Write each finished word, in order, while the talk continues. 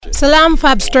Salam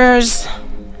Fabsters,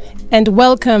 and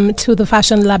welcome to the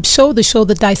Fashion Lab Show, the show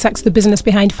that dissects the business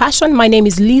behind fashion. My name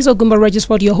is Liz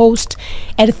Ogumba-Regisford, your host,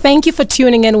 and thank you for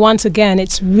tuning in once again.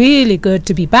 It's really good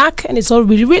to be back, and it's all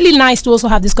really nice to also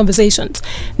have these conversations.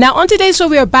 Now, on today's show,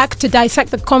 we are back to dissect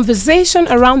the conversation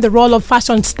around the role of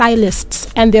fashion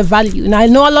stylists and their value. Now, I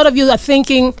know a lot of you are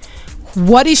thinking,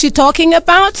 what is she talking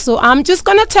about? So I'm just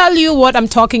going to tell you what I'm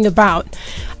talking about.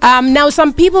 Now,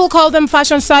 some people call them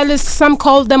fashion stylists, some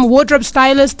call them wardrobe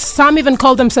stylists, some even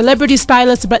call them celebrity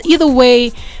stylists. But either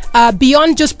way,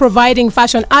 beyond just providing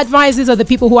fashion advice, these are the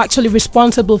people who are actually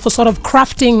responsible for sort of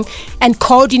crafting and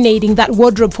coordinating that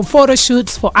wardrobe for photo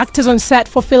shoots, for actors on set,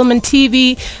 for film and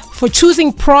TV, for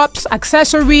choosing props,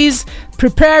 accessories,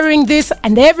 preparing this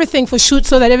and everything for shoots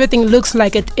so that everything looks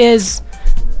like it is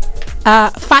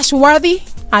fashion worthy.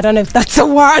 I don't know if that's a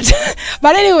word.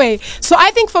 But anyway, so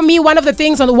I think for me, one of the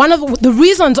things and one of the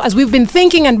reasons as we've been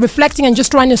thinking and reflecting and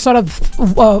just trying to sort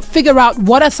of figure out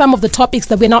what are some of the topics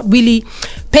that we're not really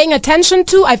paying attention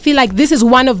to, I feel like this is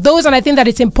one of those. And I think that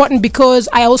it's important because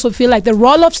I also feel like the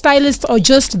role of stylists or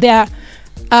just their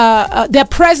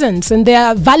presence and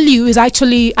their value is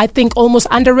actually, I think, almost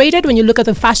underrated when you look at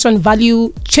the fashion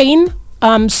value chain.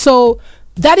 So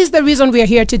that is the reason we are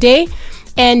here today.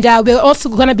 And we're also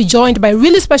going to be joined by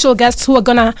really special guests who are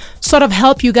going to sort of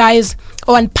help you guys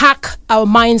or unpack our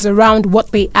minds around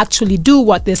what they actually do,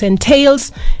 what this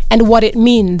entails, and what it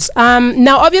means.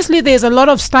 Now, obviously, there's a lot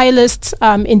of stylists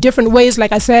in different ways.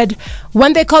 Like I said,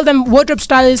 when they call them wardrobe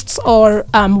stylists or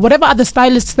whatever other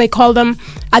stylists they call them,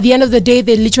 at the end of the day,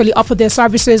 they literally offer their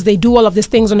services. They do all of these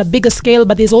things on a bigger scale,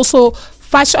 but there's also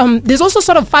there's also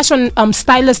sort of fashion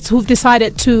stylists who've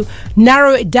decided to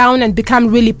narrow it down and become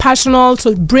really personal,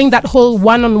 to bring that whole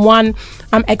one-on-one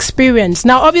experience.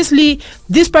 Now, obviously,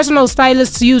 these personal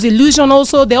stylists use illusion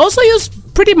also. They also use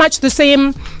pretty much the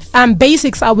same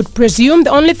basics, I would presume. The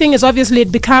only thing is obviously it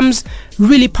becomes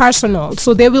really personal.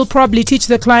 So they will probably teach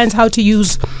their clients how to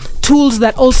use tools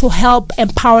that also help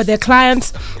empower their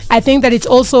clients. I think that it's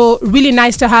also really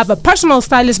nice to have a personal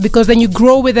stylist because then you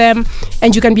grow with them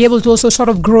and you can be able to also sort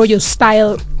of grow your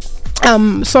style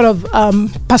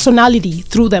personality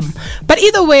through them. But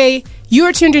either way,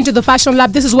 you're tuned into the Fashion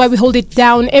Lab. This is why we hold it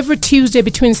down every Tuesday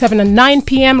between 7 and 9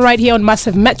 p.m. right here on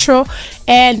Massive Metro.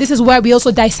 And this is where we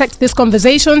also dissect these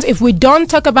conversations. If we don't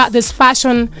talk about these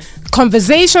fashion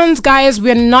conversations, guys,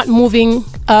 we're not moving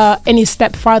any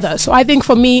step further. So I think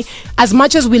for me, as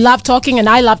much as we love talking, and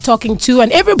I love talking too,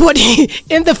 and everybody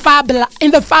in the Fab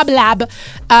Lab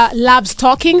loves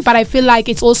talking, but I feel like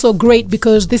it's also great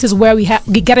because this is where we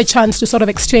get a chance to sort of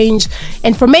exchange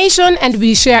information and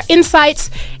we share insights.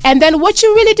 And then what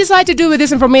you really decide to do with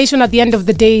this information at the end of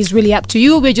the day is really up to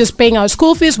you. We're just paying our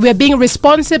school fees. We're being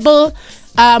responsible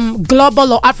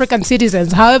global or African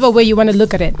citizens, however way you want to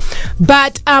look at it.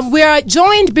 But we are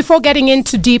joined, before getting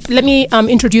into deep, let me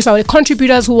introduce our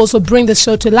contributors who also bring the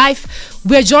show to life.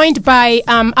 We're joined by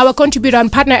our contributor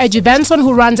and partner, Edgy Benson,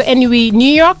 who runs NUE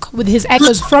New York with his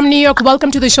echoes from New York.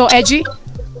 Welcome to the show, Edgy.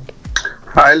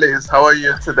 Hi, Liz. How are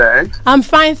you today? I'm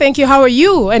fine, thank you. How are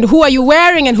you? And who are you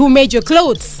wearing and who made your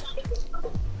clothes?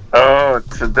 Oh,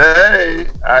 today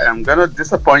I am going to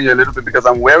disappoint you a little bit because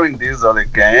I'm wearing these all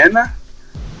again.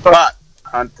 But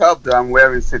on top, I'm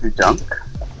wearing City Junk.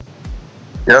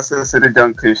 Just a City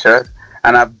Junk t-shirt.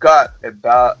 And I've got a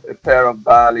pair of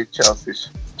Bali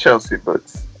Chelsea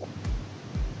boots.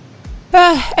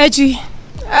 Edgy.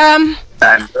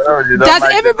 Does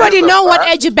everybody know what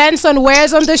Edgy Benson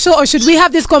wears on the show, or should we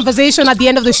have this conversation at the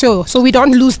end of the show so we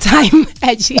don't lose time,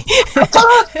 Edgy?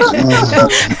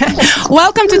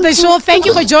 Welcome to the show. Thank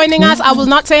you for joining us. I will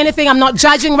not say anything. I'm not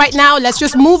judging right now. Let's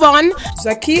just move on.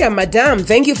 Zakia, Madame,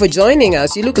 thank you for joining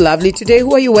us. You look lovely today.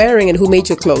 Who are you wearing and who made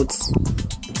your clothes?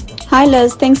 Hi,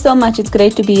 Liz. Thanks so much. It's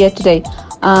great to be here today.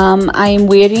 I'm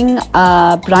wearing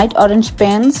bright orange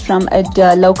pants from a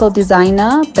local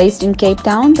designer based in Cape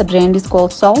Town. The brand is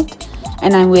called Salt.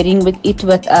 And I'm wearing with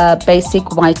a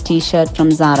basic white t-shirt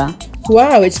from Zara.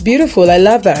 Wow, it's beautiful. I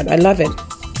love that. I love it.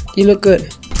 You look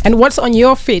good. And what's on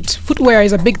your feet? Footwear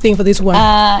is a big thing for this one.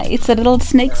 It's a little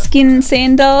snakeskin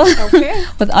sandal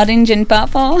with orange and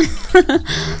purple.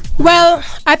 Well,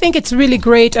 I think it's really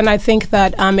great, and I think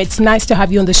that it's nice to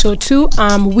have you on the show too.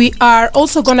 We are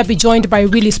also going to be joined by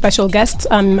really special guests.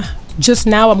 Just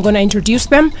now I'm going to introduce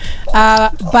them,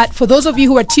 but for those of you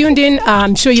who are tuned in,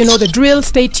 I'm sure you know the drill.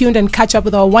 Stay tuned and catch up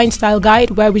with our wine style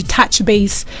guide, where we touch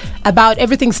base about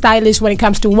everything stylish when it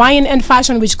comes to wine and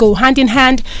fashion, which go hand in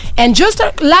hand. And just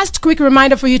a last quick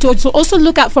reminder for you to also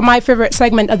look out for my favorite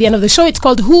segment at the end of the show. It's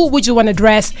called Who Would You Want to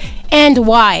Dress? and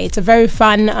why. It's a very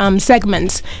fun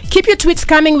segment. Keep your tweets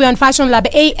coming. We're on Fashion Lab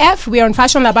AF. We're on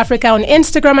Fashion Lab Africa on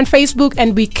Instagram and Facebook,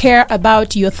 and we care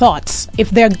about your thoughts. If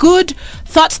they're good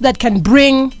thoughts that can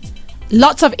bring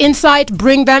lots of insight,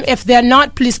 bring them. If they're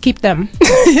not, please keep them.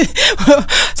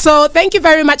 So thank you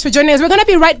very much for joining us. We're going to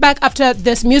be right back after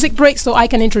this music break so I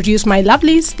can introduce my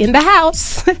lovelies in the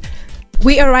house.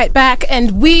 We are right back,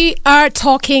 and we are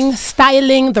talking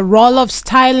styling, the role of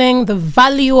styling, the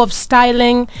value of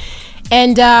styling.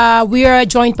 And we are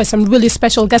joined by some really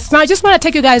special guests. Now, I just want to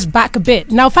take you guys back a bit.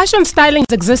 Now, fashion styling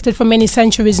has existed for many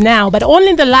centuries now, but only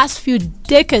in the last few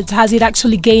decades has it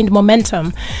actually gained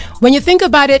momentum. When you think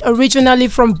about it, originally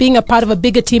from being a part of a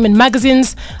bigger team in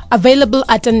magazines, available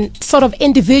at a sort of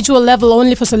individual level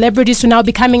only for celebrities, to now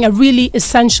becoming a really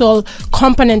essential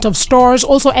component of stores,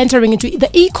 also entering into the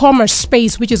e-commerce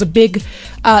space, which is a big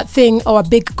thing or a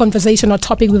big conversation or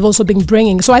topic we've also been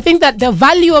bringing. So I think that the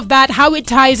value of that, how it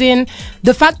ties in,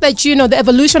 the fact that, you know, the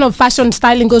evolution of fashion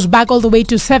styling goes back all the way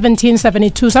to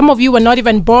 1772. Some of you were not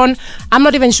even born. I'm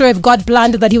not even sure if God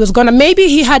planned that he was gonna. Maybe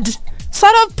he had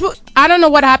sort of, I don't know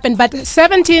what happened, but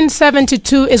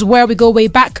 1772 is where we go way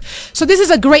back. So this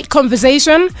is a great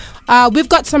conversation. We've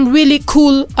got some really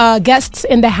cool guests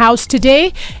in the house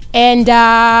today. And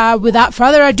without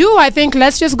further ado, I think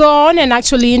let's just go on and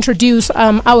actually introduce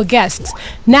our guests.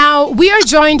 Now, we are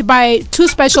joined by two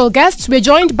special guests. We're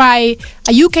joined by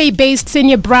a UK-based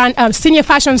senior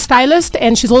fashion stylist,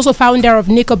 and she's also founder of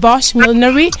Nico Bosch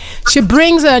Millinery. She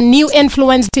brings a new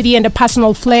influence and a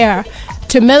personal flair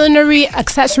to millinery,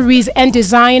 accessories, and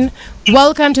design.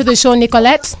 Welcome to the show,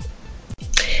 Nicolette.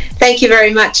 Thank you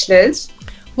very much, Liz.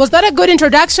 Was that a good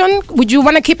introduction? Would you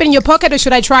want to keep it in your pocket, or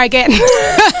should I try again?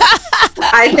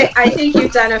 I think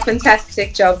you've done a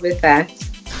fantastic job with that.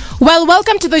 Well,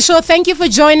 welcome to the show. Thank you for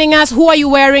joining us. Who are you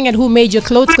wearing and who made your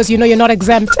clothes? Because you know you're not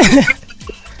exempt.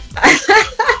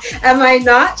 Am I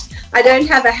not? I don't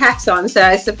have a hat on, so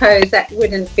I suppose that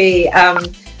wouldn't be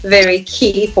very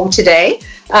key for today,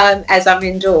 as I'm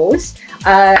indoors.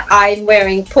 I'm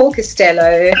wearing Paul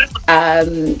Costello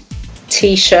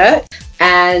t-shirt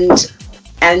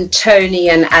and Tony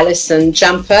and Alison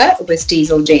jumper with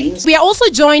diesel jeans. We are also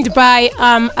joined by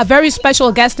a very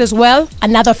special guest as well,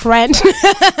 another friend.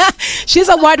 She's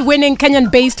award-winning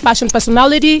Kenyan-based fashion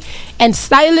personality and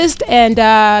stylist, and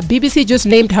BBC just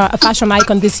named her a fashion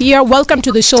icon this year. Welcome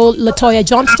to the show, Latoya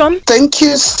Johnston. Thank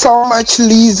you so much,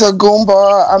 Lisa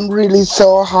Gumba. I'm really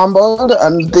so humbled,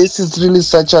 and this is really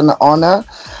such an honor.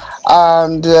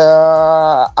 And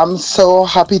I'm so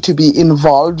happy to be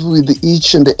involved with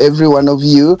each and every one of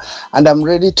you. And I'm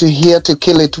ready to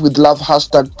kill it with love,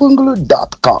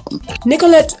 #Pungulu.com.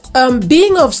 Nicolette,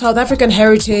 being of South African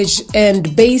heritage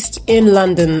and based in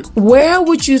London, where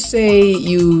would you say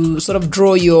you sort of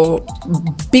draw your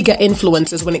bigger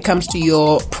influences when it comes to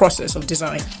your process of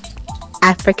design?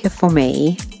 Africa for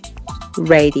me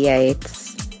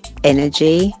radiates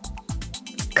energy,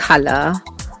 color,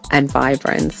 and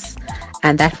vibrance.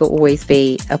 And that will always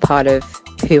be a part of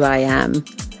who I am.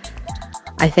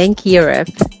 I think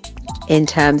Europe, in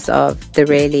terms of the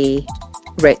really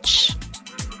rich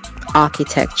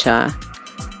architecture,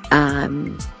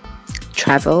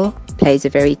 travel plays a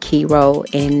very key role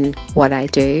in what I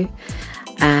do.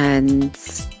 And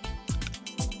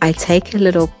I take a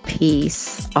little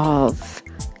piece of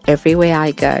everywhere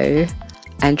I go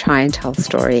and try and tell a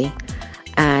story.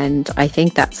 And I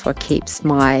think that's what keeps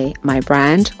my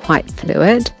brand quite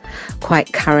fluid,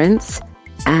 quite current,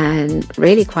 and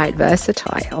really quite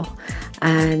versatile.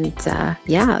 And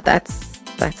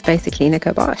that's basically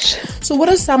Nico Bosch. So what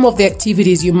are some of the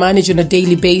activities you manage on a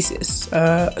daily basis,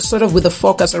 sort of with a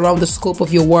focus around the scope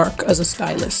of your work as a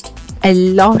stylist? A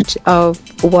lot of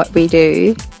what we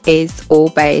do is all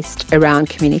based around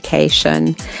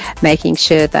communication, making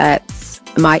sure that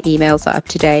my emails are up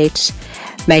to date,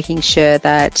 making sure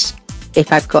that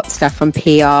if I've got stuff from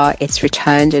PR, it's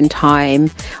returned in time.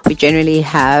 We generally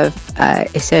have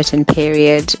a certain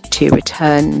period to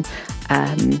return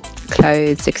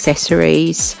clothes,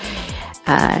 accessories.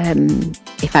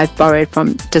 If I've borrowed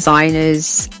from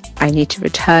designers, I need to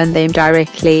return them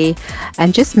directly,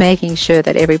 and just making sure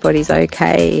that everybody's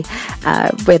okay,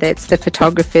 whether it's the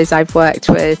photographers I've worked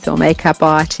with or makeup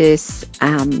artists,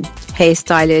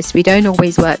 hairstylists. We don't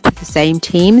always work with the same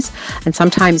teams, and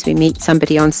sometimes we meet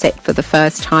somebody on set for the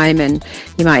first time and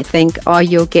you might think, oh,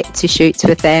 you'll get to shoots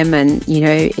with them, and you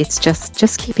know, it's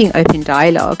just keeping open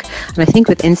dialogue. And I think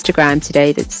with Instagram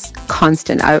today, that's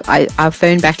constant. Our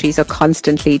phone batteries are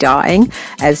constantly dying,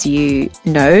 as you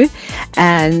know,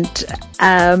 and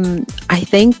I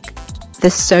think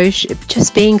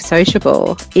just being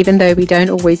sociable, even though we don't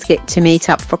always get to meet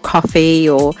up for coffee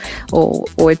or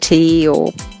tea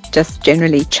or just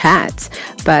generally chat,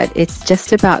 but it's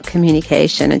just about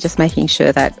communication and just making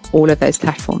sure that all of those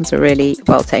platforms are really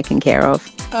well taken care of.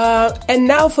 And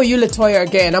now for you, Latoya,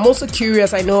 again, I'm also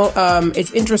curious. I know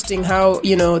it's interesting how,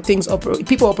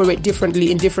 people operate differently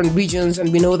in different regions,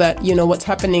 and we know that, what's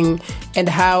happening and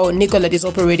how Nicolette is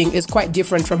operating is quite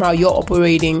different from how you're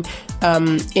operating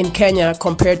in Kenya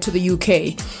compared to the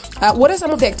UK. What are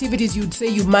some of the activities you'd say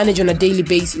you manage on a daily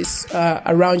basis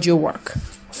around your work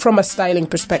from a styling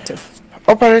perspective?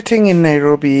 Operating in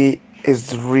Nairobi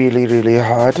is really, really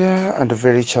hard and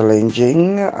very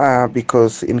challenging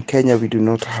because in Kenya we do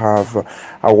not have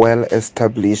a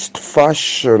well-established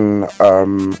fashion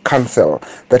council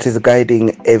that is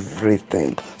guiding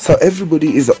everything. So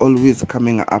everybody is always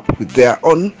coming up with their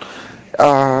own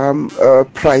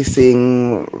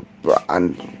pricing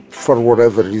and for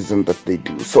whatever reason that they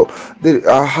do. So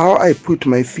how I put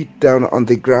my feet down on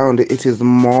the ground, it is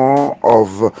more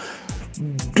of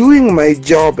doing my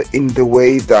job in the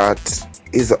way that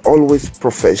is always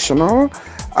professional.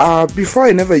 Before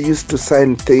I never used to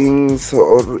sign things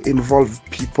or involve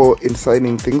people in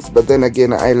signing things, but then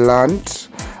again I learned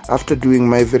after doing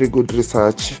my very good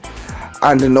research.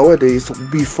 And nowadays,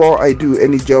 before I do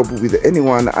any job with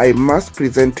anyone, I must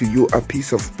present to you a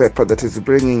piece of paper that is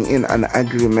bringing in an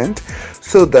agreement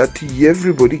so that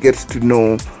everybody gets to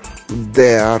know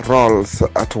their roles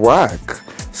at work.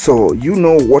 So you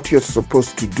know what you're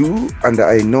supposed to do, and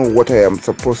I know what I am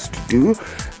supposed to do.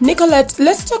 Nicolette,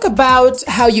 let's talk about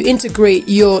how you integrate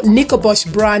your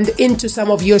Nicobosh brand into some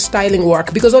of your styling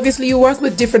work, because obviously you work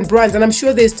with different brands, and I'm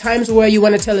sure there's times where you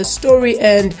want to tell a story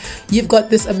and you've got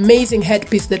this amazing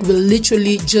headpiece that will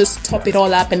literally just top it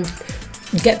all up and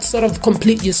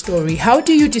complete your story. How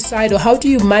do you decide, or how do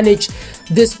you manage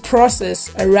this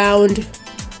process around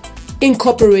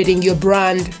incorporating your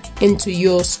brand into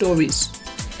your stories?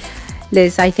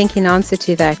 Liz, I think in answer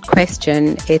to that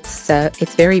question, it's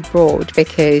very broad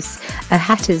because a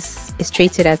hat is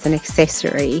treated as an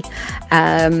accessory.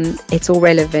 It's all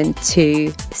relevant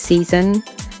to season,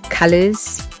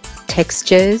 colours,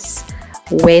 textures,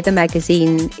 where the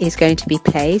magazine is going to be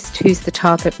placed, who's the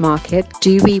target market,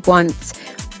 do we want...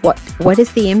 What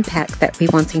is the impact that we're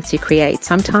wanting to create?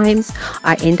 Sometimes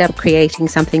I end up creating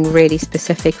something really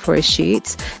specific for a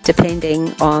shoot,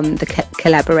 depending on the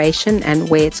collaboration and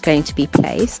where it's going to be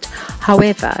placed.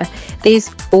 However,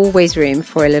 there's always room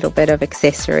for a little bit of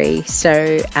accessory.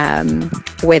 So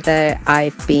whether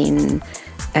I've been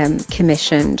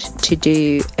commissioned to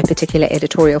do a particular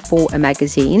editorial for a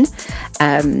magazine,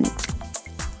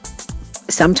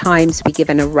 sometimes we give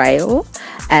an array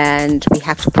and we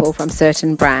have to pull from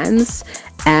certain brands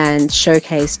and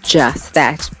showcase just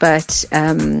that. But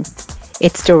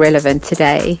it's still relevant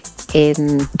today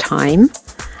in time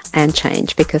and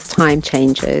change, because time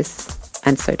changes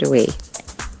and so do we.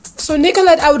 So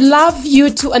Nicolette, I would love you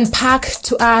to unpack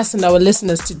to us and our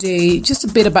listeners today just a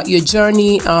bit about your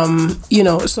journey,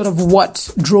 sort of what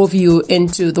drove you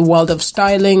into the world of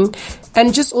styling,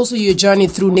 and just also your journey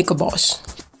through Nicobosh.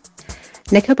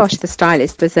 Nicobosh the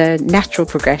Stylist was a natural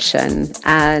progression,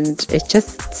 and it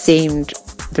just seemed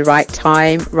the right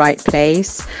time, right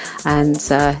place. And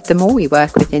the more we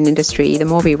work within industry, the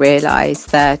more we realise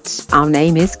that our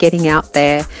name is getting out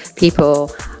there.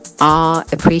 People are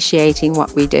appreciating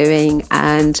what we're doing,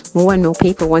 and more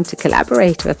people want to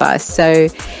collaborate with us. So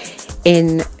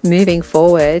in moving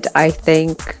forward, I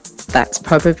think that's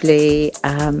probably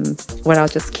what I'll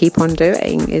just keep on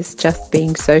doing, is just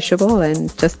being sociable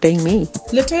and just being me.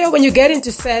 Latoya, when you get into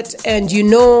set and you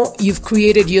know you've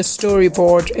created your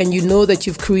storyboard and you know that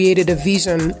you've created a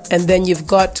vision, and then you've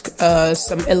got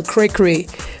some El Cray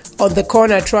on the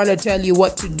corner trying to tell you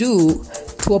what to do,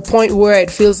 to a point where it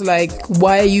feels like,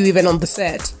 why are you even on the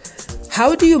set?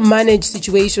 How do you manage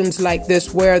situations like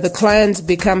this where the clients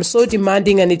become so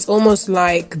demanding and it's almost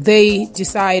like they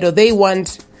decide or they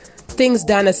want things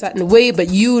done a certain way, but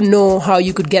you know how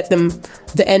you could get them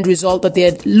the end result that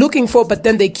they're looking for, but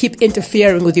then they keep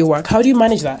interfering with your work? How do you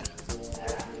manage that?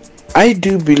 I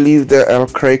do believe the El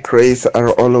Crays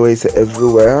are always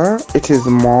everywhere. It is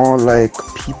more like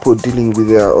people dealing with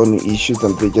their own issues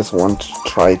and they just want to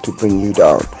try to bring you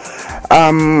down.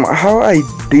 How I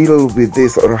deal with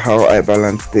this, or how I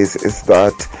balance this, is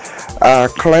that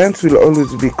clients will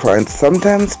always be clients.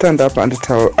 Sometimes stand up and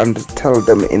tell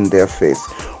them in their face,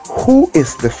 who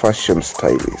is the fashion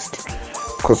stylist?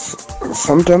 Because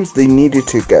sometimes they need it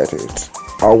to get it.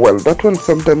 Well, that one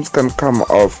sometimes can come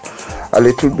off a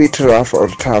little bit rough or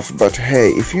tough, but hey,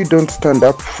 if you don't stand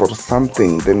up for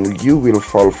something, then you will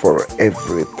fall for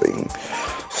everything.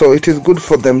 So it is good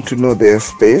for them to know their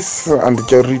space and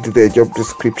read their job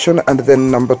description. And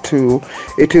then number 2,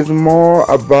 it is more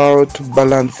about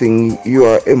balancing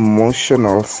your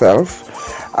emotional self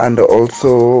and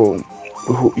also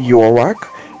your work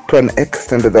to an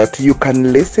extent that you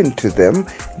can listen to them,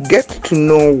 get to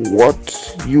know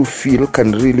what you feel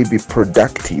can really be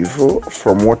productive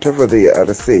from whatever they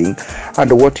are saying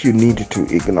and what you need to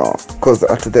ignore. Because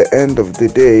at the end of the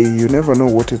day, you never know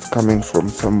what is coming from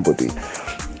somebody.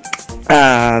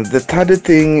 The third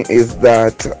thing is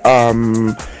that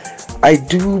I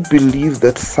do believe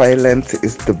that silence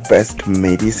is the best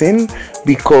medicine,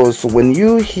 because when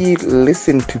you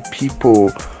listen to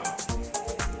people,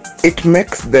 it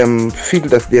makes them feel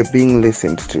that they're being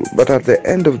listened to. But at the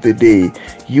end of the day,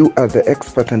 you are the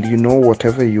expert and you know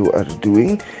whatever you are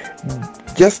doing.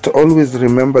 Just always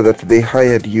remember that they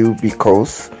hired you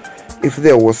because if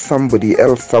there was somebody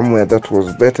else somewhere that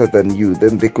was better than you,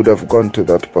 then they could have gone to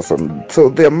that person. So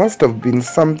there must have been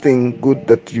something good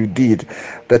that you did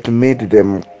that made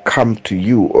them come to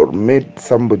you, or made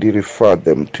somebody refer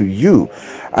them to you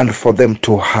and for them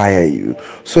to hire you.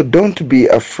 So don't be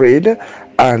afraid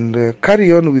and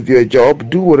carry on with your job.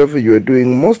 Do whatever you're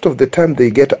doing. Most of the time they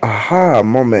get aha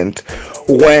moment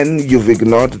when you've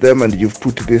ignored them and you've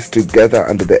put this together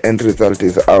and the end result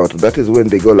is out. That is when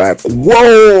they go like,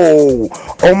 whoa,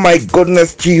 oh my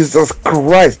goodness, Jesus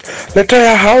Christ,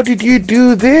 Latoya, how did you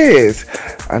do this?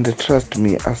 And trust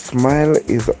me, a smile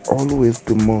is always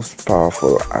the most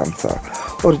powerful answer.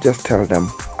 Or just tell them,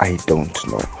 I don't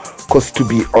know. Because to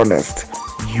be honest,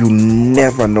 you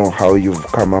never know how you've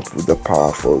come up with a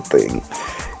powerful thing.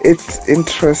 It's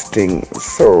interesting.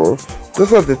 So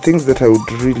those are the things that I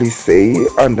would really say.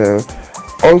 And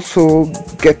also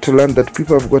get to learn that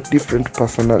people have got different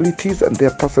personalities, and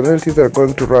their personalities are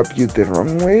going to rub you the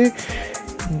wrong way.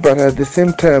 But at the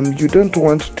same time, you don't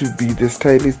want to be the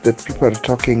stylist that people are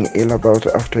talking ill about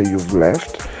after you've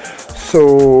left.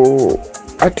 So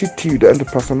attitude and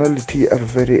personality are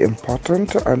very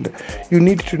important, and you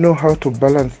need to know how to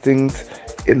balance things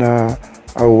in a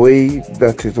way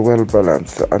that is well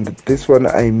balanced. And this one,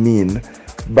 I mean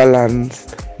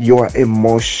balance your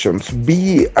emotions.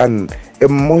 Be an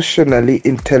emotionally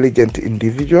intelligent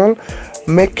individual.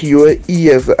 Make your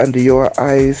ears and your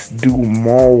eyes do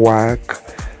more work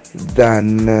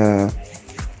than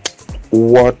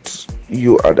what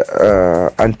you had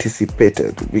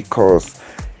anticipated, because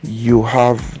you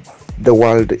have the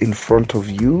world in front of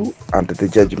you and the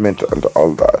judgment and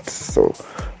all that. So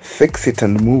fix it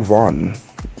and move on.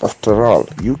 After all,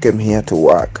 you came here to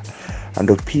work, and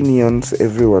opinions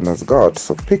everyone has got.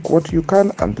 So pick what you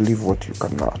can and leave what you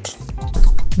cannot.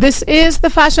 This is the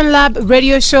Fashion Lab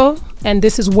radio show, and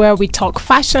this is where we talk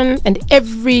fashion and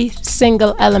every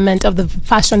single element of the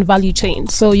fashion value chain.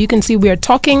 So you can see we are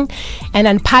talking and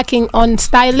unpacking on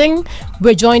styling.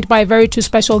 We're joined by very two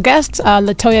special guests,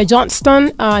 Latoya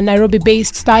Johnston,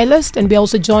 Nairobi-based stylist, and we're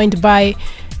also joined by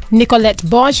Nicolette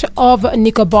Bosch of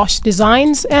Nico Bosch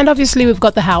Designs, and obviously we've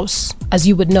got the house, as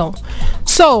you would know.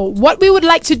 So what we would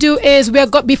like to do is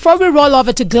before we roll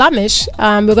over to Glamish,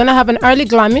 we're going to have an early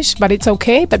Glamish, but it's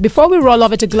okay. But before we roll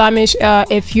over to Glamish,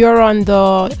 if you're on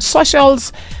the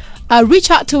socials, reach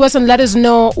out to us and let us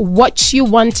know what you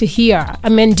want to hear. I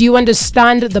mean, do you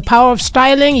understand the power of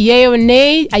styling? Yay or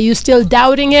nay? Are you still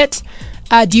doubting it?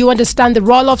 Do you understand the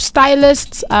role of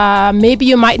stylists? Maybe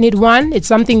you might need one. It's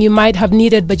something you might have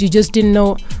needed, but you just didn't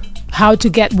know how to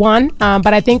get one.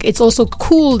 But I think it's also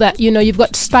cool that, you've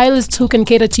got stylists who can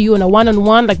cater to you in a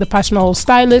one-on-one, like the personal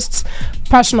stylists,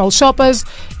 personal shoppers.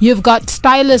 You've got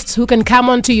stylists who can come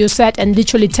onto your set and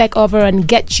literally take over and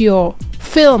get your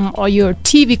film or your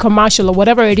TV commercial or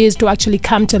whatever it is to actually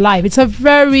come to life. It's a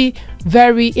very,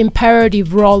 very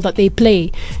imperative role that they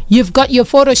play. You've got your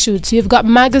photo shoots, you've got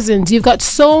magazines, you've got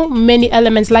so many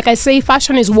elements. Like I say,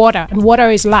 fashion is water and water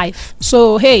is life.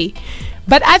 So, hey.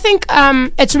 But I think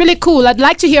it's really cool. I'd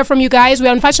like to hear from you guys.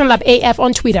 We're on Fashion Lab AF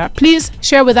on Twitter. Please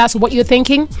share with us what you're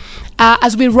thinking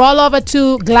as we roll over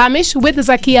to Glamish with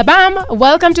Zakia Bam.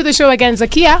 Welcome to the show again,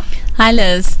 Zakia. Hi,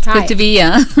 Liz. Hi. Good to be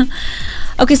here.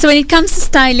 Okay, so when it comes to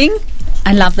styling,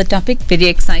 I love the topic. Very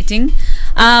exciting.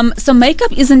 So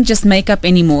makeup isn't just makeup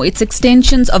anymore. It's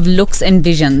extensions of looks and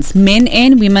visions. Men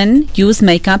and women use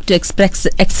makeup to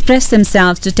express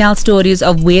themselves, to tell stories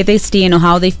of where they stand or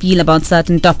how they feel about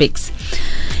certain topics.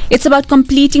 It's about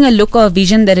completing a look or a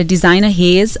vision that a designer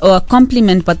has, or a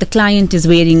complement what the client is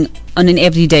wearing on an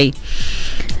everyday.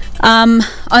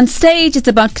 On stage, it's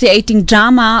about creating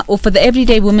drama, or for the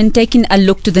everyday woman, taking a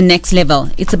look to the next level.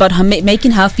 It's about her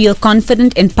making her feel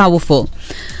confident and powerful.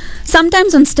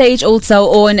 Sometimes on stage also,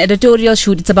 or an editorial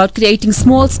shoot, it's about creating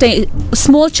small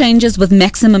changes with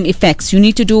maximum effects. You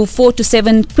need to do 4 to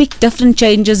 7 quick different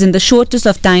changes in the shortest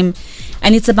of time,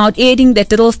 and it's about adding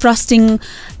that little frosting,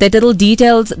 that little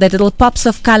details, that little pops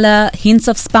of color, hints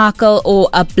of sparkle, or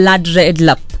a blood red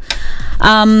lip.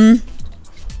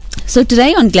 So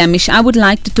today on Glamish, I would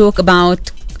like to talk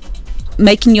about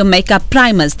making your makeup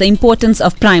primers, the importance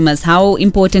of primers, how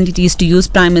important it is to use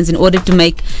primers in order to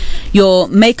make your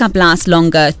makeup last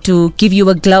longer, to give you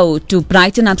a glow, to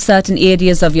brighten up certain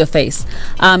areas of your face.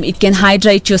 It can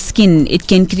hydrate your skin. It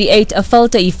can create a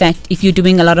filter effect if you're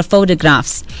doing a lot of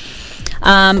photographs.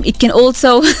 It can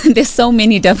also, there's so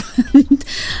many different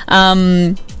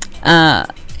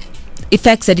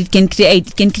effects that it can create.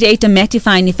 It can create a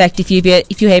mattifying effect if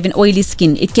you have an oily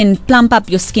skin. It can plump up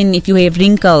your skin if you have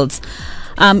wrinkles.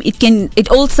 It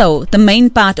also, the main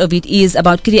part of it is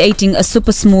about creating a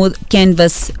super smooth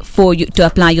canvas for you to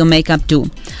apply your makeup to.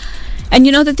 And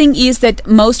you know, the thing is that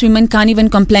most women can't even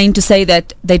complain to say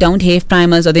that they don't have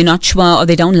primers, or they're not sure, or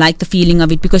they don't like the feeling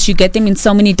of it, because you get them in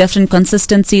so many different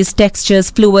consistencies, textures,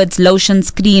 fluids,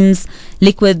 lotions, creams,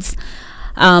 liquids.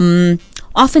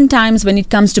 Oftentimes when it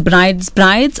comes to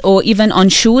brides or even on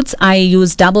shoots, I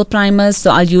use double primers. So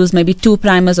I'll use maybe 2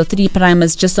 primers or 3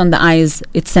 primers just on the eyes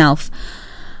itself.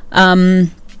 You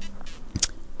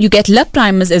get lip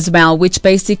primers as well, which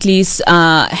basically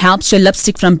helps your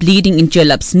lipstick from bleeding into your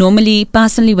lips. Normally,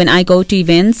 personally, when I go to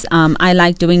events, I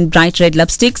like doing bright red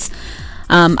lipsticks.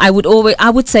 I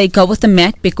would say go with the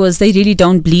matte, because they really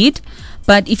don't bleed.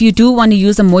 But if you do want to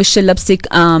use a moisture lipstick,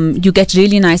 you get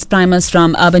really nice primers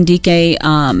from Urban Decay,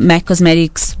 MAC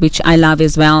Cosmetics, which I love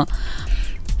as well.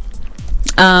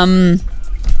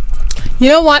 You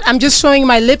know what? I'm just showing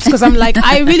my lips because I'm like,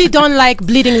 I really don't like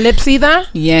bleeding lips either.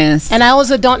 Yes. And I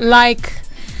also don't like...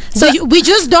 So we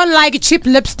just don't like cheap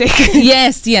lipstick.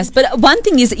 Yes. But one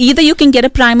thing is, either you can get a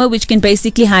primer which can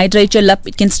basically hydrate your lip.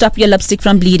 It can stop your lipstick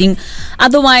from bleeding.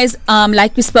 Otherwise,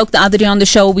 like we spoke the other day on the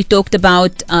show, we talked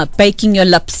about baking your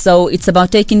lips. So it's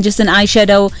about taking just an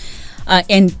eyeshadow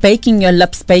and baking your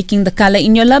lips, baking the color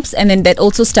in your lips, and then that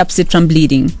also stops it from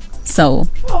bleeding. So,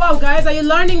 oh wow, guys, are you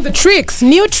learning the tricks?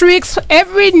 New tricks.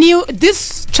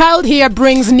 This child here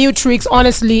brings new tricks,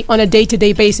 honestly, on a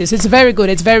day-to-day basis. It's very good.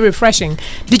 It's very refreshing.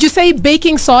 Did you say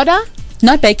baking soda?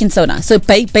 Not baking soda. So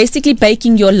basically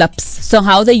baking your lips. So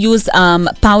how they use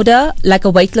powder, like a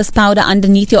weightless powder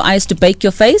underneath your eyes to bake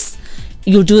your face.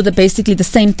 You do basically the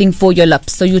same thing for your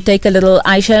lips. So you take a little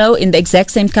eyeshadow in the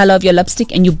exact same color of your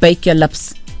lipstick and you bake your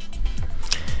lips.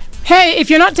 Hey, if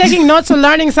you're not taking notes or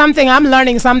learning something, I'm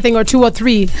learning something, or 2 or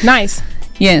 3. Nice.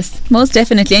 Yes, most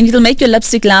definitely. And it'll make your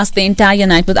lipstick last the entire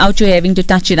night without you having to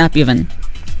touch it up even.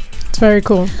 It's very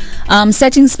cool.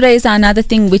 Setting sprays are another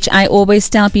thing which I always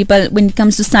tell people when it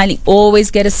comes to styling.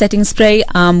 Always get a setting spray.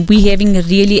 We're having a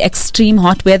really extreme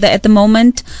hot weather at the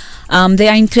moment. They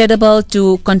are incredible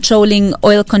to controlling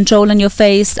oil control on your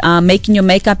face, making your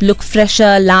makeup look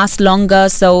fresher, last longer.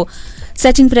 So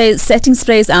setting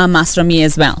sprays are a must from me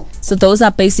as well. So those are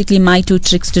basically my 2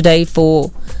 tricks today for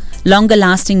longer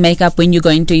lasting makeup when you're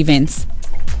going to events.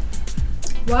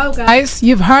 Wow, guys,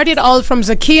 you've heard it all from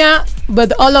Zakia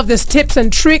with all of these tips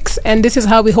and tricks, and this is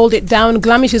how we hold it down.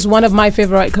 Glamish is one of my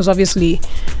favorite because obviously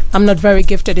I'm not very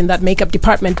gifted in that makeup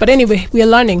department. But anyway, we are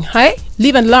learning. Hey,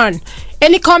 live and learn.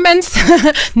 Any comments?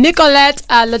 Nicolette,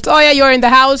 Latoya, you're in the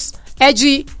house.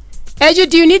 Edgy,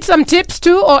 do you need some tips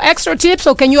too, or extra tips,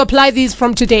 or can you apply these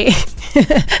from today?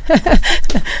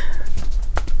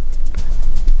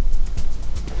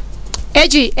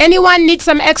 Edgy, anyone need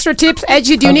some extra tips?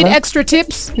 Edgy, do you need extra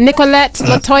tips? Nicolette,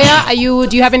 Latoya,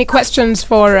 do you have any questions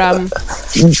for our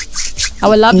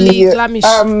lovely Glamish?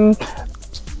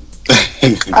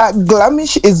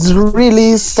 Glamish is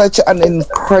really such an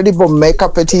incredible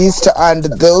makeup artist, and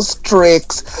those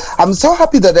tricks, I'm so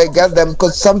happy that I get them,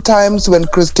 because sometimes when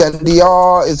Christian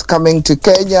Dior is coming to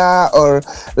Kenya or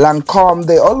Lancome,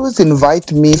 they always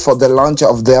invite me for the launch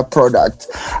of their product,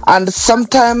 and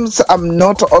sometimes I'm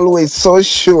not always so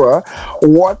sure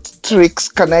what tricks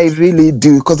can I really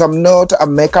do, because I'm not a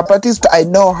makeup artist. I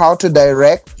know how to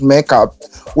direct makeup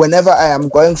whenever I am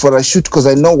going for a shoot, because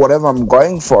I know whatever I'm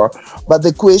going for. But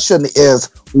the question is,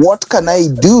 what can I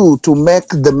do to make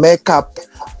the makeup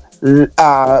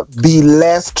be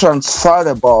less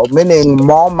transferable, meaning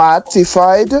more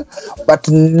mattified, but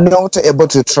not able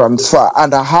to transfer?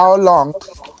 And how long,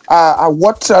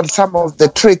 what are some of the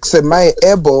tricks am I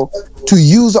able to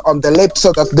use on the lips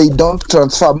so that they don't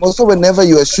transfer? Also, whenever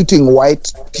you are shooting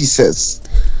white pieces.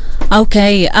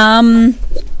 Okay.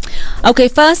 Okay.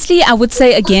 Firstly, I would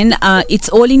say again, it's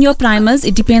all in your primers.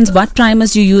 It depends what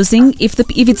primers you're using. If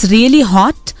it's really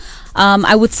hot,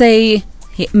 I would say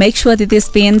make sure that there's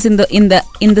fans in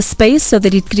the space so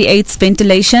that it creates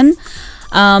ventilation.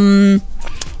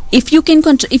 If you can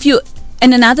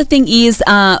and another thing is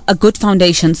a good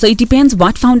foundation. So it depends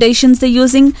what foundations they're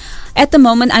using. At the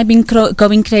moment, I've been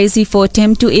going crazy for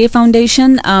Temp to Air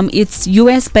foundation. It's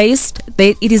US based.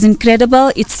 It is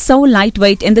incredible. It's so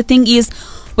lightweight, and the thing is,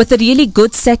 with a really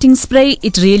good setting spray,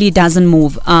 it really doesn't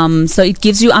move. So it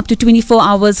gives you up to 24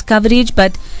 hours coverage,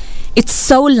 but it's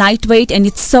so lightweight and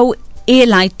it's so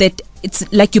airlight that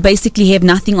it's like you basically have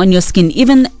nothing on your skin.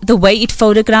 Even the way it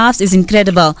photographs is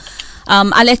incredible.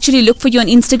 I'll actually look for you on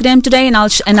Instagram today, and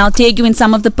I'll tag you in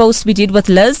some of the posts we did with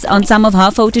Liz on some of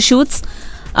her photo shoots.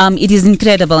 It is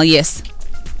incredible, yes.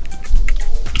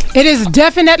 It is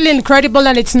definitely incredible,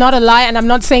 and it's not a lie, and I'm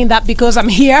not saying that because I'm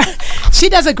here. She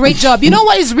does a great job. You know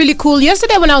what is really cool?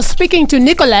 Yesterday when I was speaking to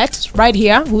Nicolette, right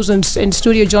here, who's in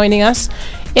studio joining us,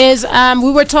 is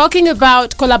we were talking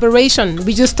about collaboration.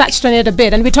 We just touched on it a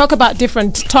bit, and we talk about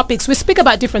different topics. We speak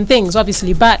about different things,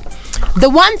 obviously, but the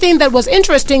one thing that was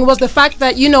interesting was the fact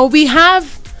that, we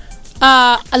have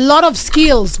a lot of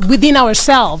skills within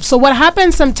ourselves. So what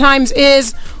happens sometimes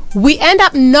is we end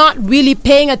up not really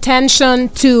paying attention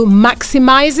to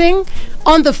maximizing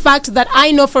on the fact that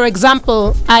I know, for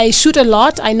example, I shoot a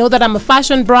lot. I know that I'm a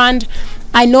fashion brand.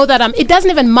 I know that it doesn't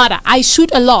even matter. I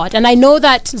shoot a lot, and I know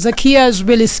that Zakia is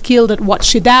really skilled at what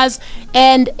she does.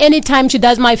 And anytime she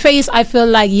does my face, I feel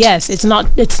like, yes, it's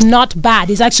not bad.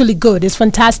 It's actually good. It's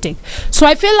fantastic. So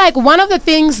I feel like one of the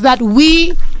things that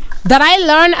I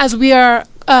learn as we are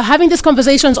having these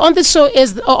conversations on this show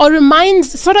is a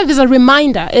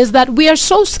reminder is that we are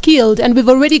so skilled and we've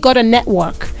already got a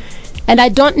network, and I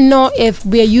don't know if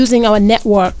we are using our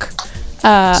network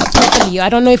properly. I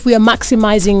don't know if we are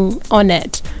maximizing on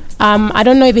it. I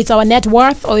don't know if it's our net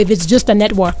worth or if it's just a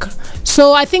network.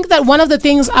 So I think that one of the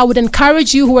things I would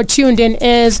encourage you who are tuned in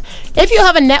is, if you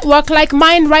have a network like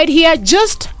mine right here,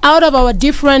 just out of our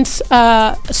different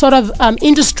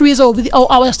industries or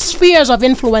our spheres of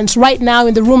influence right now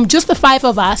in the room, just the 5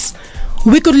 of us,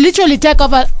 we could literally take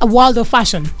over a world of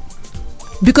fashion.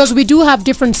 Because we do have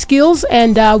different skills,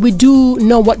 and we do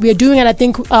know what we are doing. And I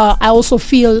think I also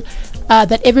feel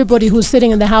that everybody who's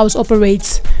sitting in the house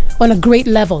operates on a great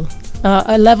level.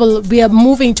 We are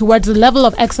moving towards the level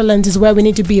of excellence is where we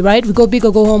need to be, right? We go big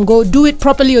or go home. Go do it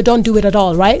properly or don't do it at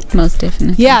all, right? Most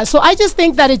definitely. Yeah, so I just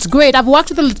think that it's great. I've worked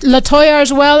with Latoya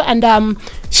as well, and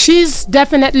she's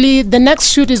definitely, the next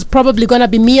shoot is probably going to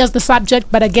be me as the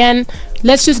subject, but again,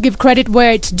 let's just give credit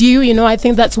where it's due. I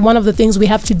think that's one of the things we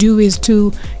have to do is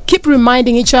to keep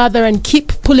reminding each other and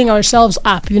keep pulling ourselves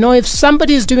up. If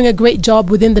somebody is doing a great job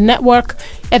within the network,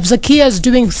 if Zakia is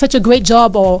doing such a great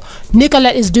job, or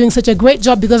Nicolette is doing such a great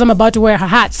job, because I'm about to wear her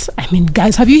hats. I mean,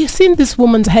 guys, have you seen this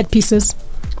woman's headpieces?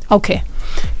 Okay.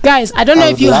 Guys, I don't know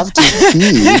if you love to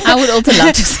see. I would also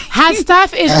love to see. Her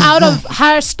stuff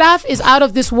is out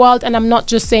of this world, and I'm not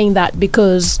just saying that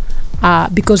because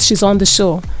she's on the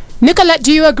show. Nicolette,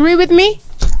 do you agree with me?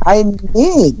 I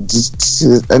need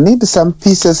some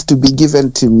pieces to be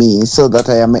given to me so that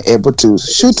I am able to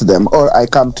shoot them, or I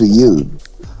come to you.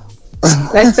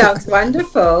 That sounds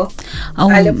wonderful.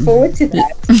 I look forward to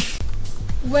that.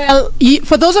 Well,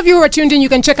 for those of you who are tuned in, you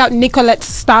can check out Nicolette's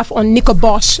stuff on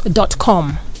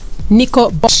nicobosch.com.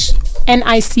 Nico Bosch,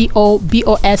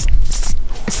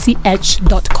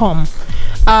 NICOBOSCH.com.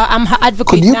 I'm her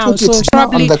advocate now,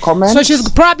 so she's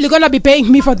probably gonna be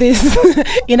paying me for this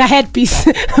in a headpiece.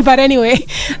 But anyway,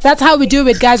 that's how we do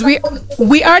it, guys. We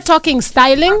are talking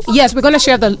styling. Yes, we're gonna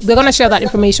share that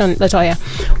information, Latoya.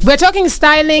 We're talking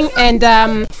styling,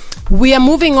 and we are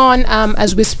moving on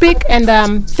as we speak. And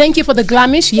thank you for the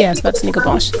glamish. Yes, that's Nico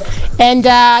Bosch. And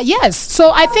yes,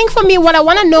 so I think for me, what I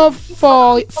want to know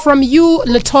from you,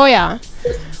 Latoya,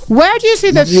 where do you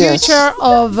see the future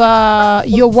of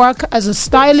your work as a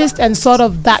stylist and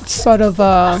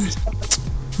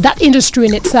that industry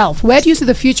in itself? Where do you see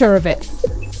the future of it?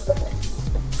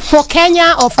 For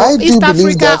Kenya, or for East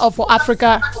Africa, or for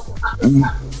Africa?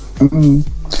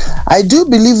 I do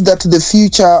believe that the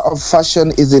future of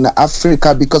fashion is in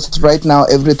Africa, because right now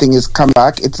everything is come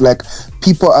back. It's like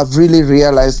people have really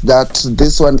realized that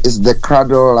this one is the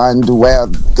cradle and where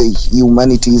the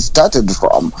humanity started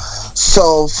from.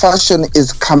 So fashion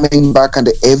is coming back and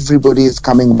everybody is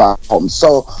coming back home.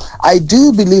 So I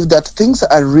do believe that things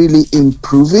are really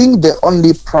improving. The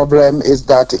only problem is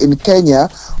that in Kenya,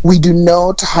 we do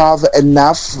not have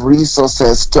enough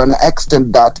resources to an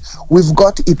extent that we've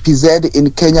got EPZ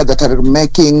in Kenya that are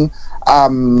making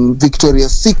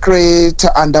Victoria's Secret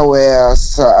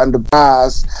underwears and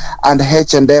bras and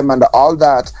H&M and all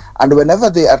that. And whenever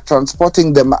they are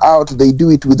transporting them out, they do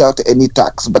it without any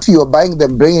tax. But if you are buying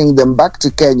them, bringing them back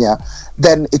to Kenya,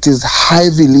 then it is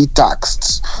heavily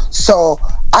taxed. So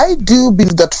I do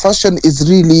believe that fashion is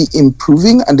really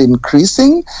improving and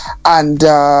increasing, and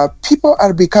people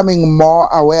are becoming more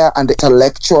aware and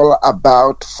intellectual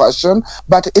about fashion.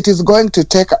 But it is going to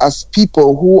take us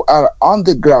people who are on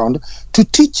the ground to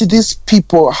teach these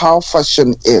people how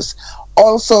fashion is.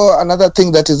 Also, another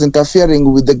thing that is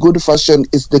interfering with the good fashion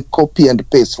is the copy and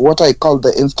paste, what I call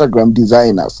the Instagram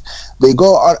designers. They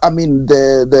go on,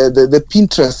 the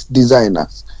Pinterest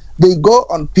designers. They go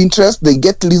on Pinterest, they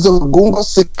get Lizo Gumbo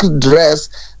silk dress,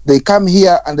 they come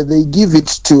here and they give it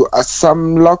to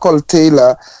some local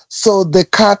tailor. So the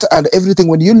cut and everything,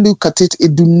 when you look at it,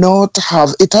 it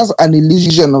has an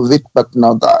illusion of it, but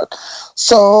not that.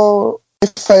 So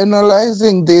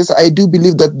finalizing this, I do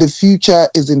believe that the future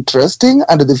is interesting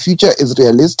and the future is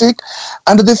realistic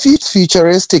and the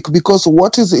futuristic, because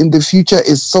what is in the future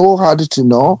is so hard to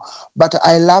know. But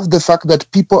I love the fact that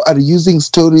people are using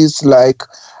stories like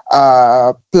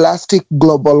plastic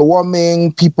global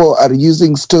warming. People are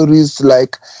using stories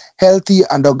like healthy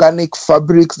and organic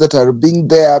fabrics that are being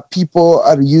there. People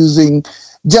are using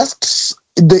just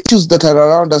the issues that are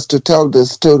around us to tell the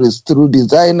stories through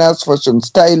designers, fashion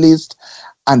stylists,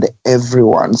 and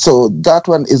everyone. So that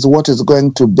one is what is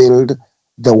going to build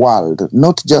the world,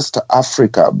 not just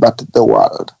Africa, but the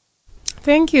world.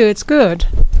 Thank you. It's good.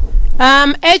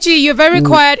 Edgy, you're very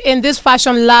quiet in this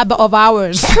fashion lab of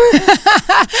ours.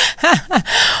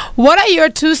 What are your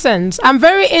 2 cents? I'm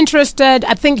very interested,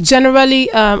 I think generally,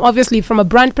 obviously from a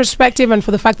brand perspective and for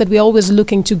the fact that we're always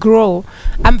looking to grow,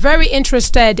 I'm very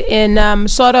interested in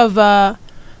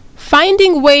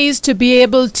finding ways to be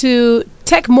able to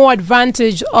take more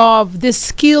advantage of the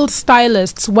skilled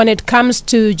stylists when it comes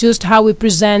to just how we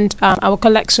present our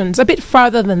collections. A bit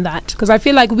further than that, because I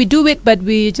feel like we do it, but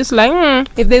we just like,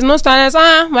 if there's no stylist,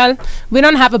 well, we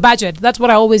don't have a budget. That's what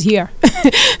I always hear.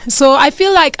 So I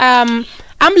feel like I'm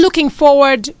looking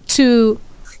forward to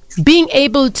being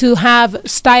able to have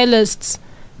stylists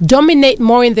dominate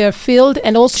more in their field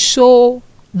and also show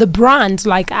the brands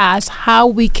like us how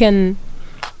we can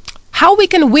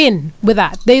win with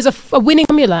that. There's a winning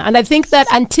formula, and I think that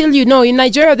until in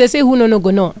Nigeria they say who no go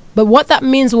no, but what that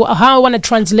means, how I want to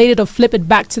translate it or flip it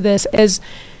back to this is,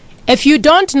 if you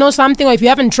don't know something or if you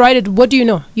haven't tried it, what do you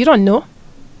know? You don't know.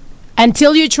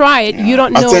 Until you try it, you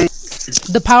don't know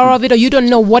the power of it, or you don't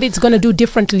know what it's going to do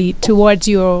differently towards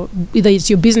either it's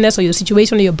your business or your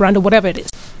situation or your brand or whatever it is.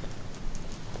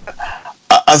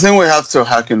 I think we have to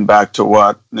harken back to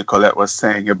what Nicolette was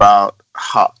saying about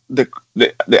how the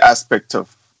aspect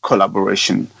of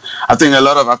collaboration. I think a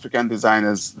lot of African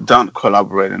designers don't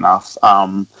collaborate enough.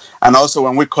 And also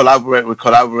when we collaborate, we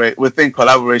think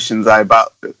collaborations are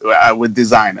about with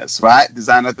designers, right?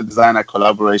 Designer to designer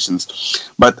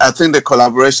collaborations. But I think the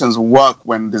collaborations work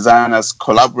when designers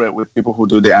collaborate with people who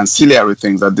do the ancillary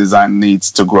things that design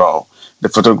needs to grow. The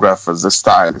photographers, the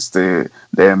stylists, the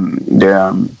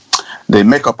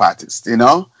makeup artists,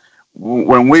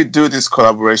 When we do these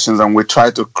collaborations and we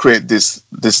try to create these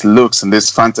looks and these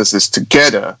fantasies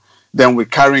together, then we're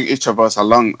carrying each of us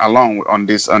along on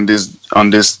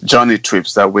this journey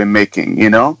trips that we're making,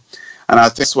 And I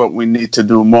think that's what we need to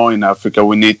do more in Africa.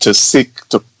 We need to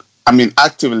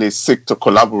actively seek to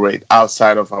collaborate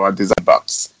outside of our design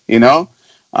box,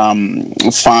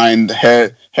 Find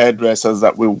hairdressers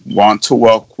that we want to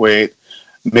work with,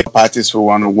 makeup artists we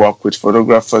want to work with,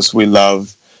 photographers we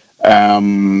love.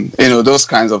 Those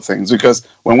kinds of things, because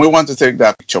when we want to take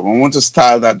that picture, when we want to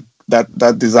style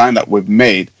that design that we've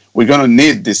made, we're going to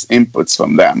need these inputs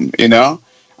from them,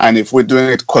 and if we're doing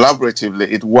it collaboratively,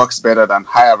 it works better than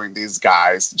hiring these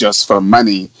guys just for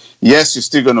money. Yes, you're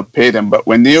still going to pay them, but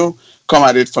when you come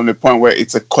at it from the point where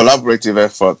it's a collaborative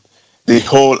effort, the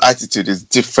whole attitude is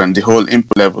different, the whole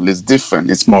input level is different,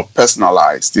 it's more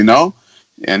personalized,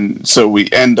 And so we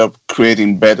end up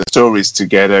creating better stories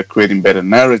together, creating better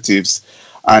narratives,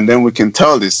 and then we can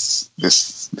tell the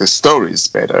stories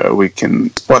better. We can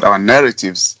support our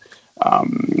narratives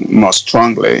more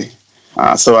strongly.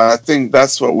 So I think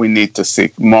that's what we need to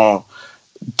seek, more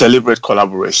deliberate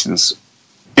collaborations,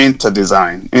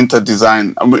 interdesign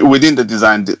within the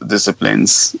design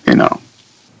disciplines,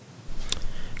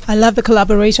 I love the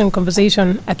collaboration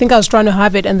conversation. I think I was trying to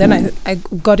have it and then I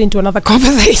got into another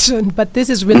conversation, but this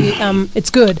is really,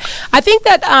 it's good. I think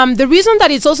that the reason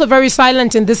that it's also very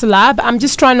silent in this lab, I'm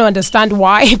just trying to understand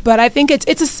why, but I think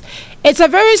it's a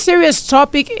very serious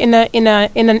topic in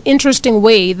an interesting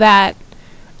way that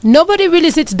nobody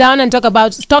really sits down and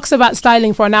talks about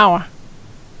styling for an hour,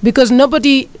 because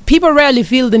people rarely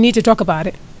feel the need to talk about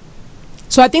it.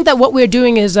 So I think that what we're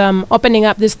doing is opening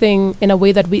up this thing in a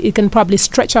way that it can probably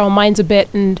stretch our minds a bit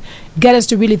and get us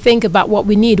to really think about what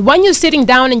we need. When you're sitting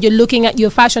down and you're looking at your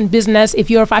fashion business, if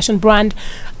you're a fashion brand,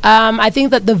 I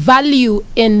think that the value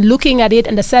in looking at it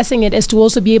and assessing it is to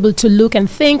also be able to look and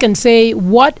think and say,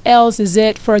 what else is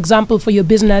it, for example, for your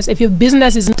business? If your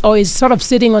business isn't always sort of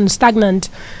sitting on stagnant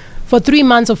for 3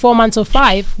 months or 4 months or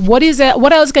 5, what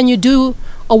else can you do,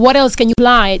 or what else can you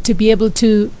apply to be able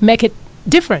to make it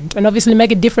different? And obviously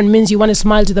make it different means you want to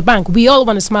smile to the bank. We all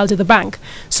want to smile to the bank.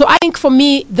 So I think for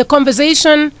me, the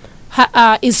conversation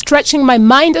is stretching my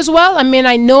mind as well. I mean,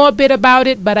 I know a bit about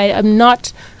it, but I am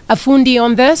not a fundi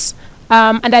on this.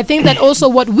 And I think that also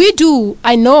what we do,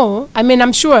 I'm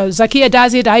sure Zakia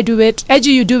does it, I do it,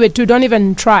 Edgy, you do it too, don't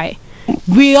even try.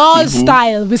 We all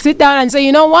style. We sit down and say,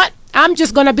 you know what? I'm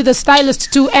just going to be the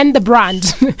stylist to end the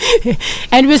brand.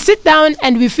 And we sit down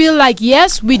and we feel like,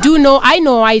 yes, we do know.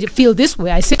 I feel this way.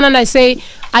 I sit down and I say,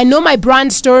 I know my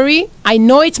brand story. I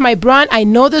know it's my brand. I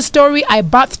know the story. I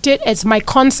birthed it. It's my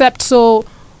concept. So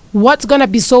what's going to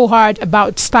be so hard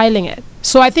about styling it?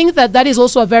 So I think that is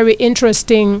also a very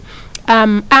interesting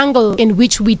angle in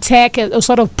which we take a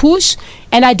sort of push.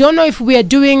 And I don't know if we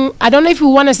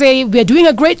want to say we're doing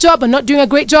a great job or not doing a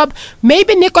great job.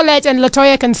 Maybe Nicolette and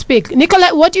Latoya can speak.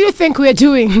 Nicolette, what do you think we're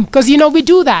doing? Because, we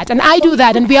do that and I do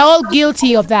that and we are all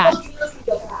guilty of that.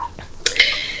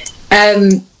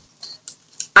 I'm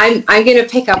going to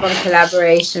pick up on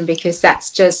collaboration, because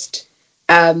that's just,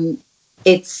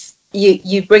 it's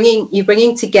you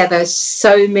bringing together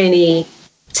so many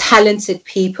talented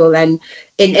people, and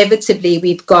inevitably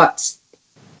we've got,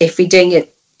 if we're doing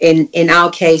it in our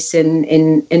case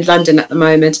in London at the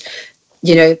moment,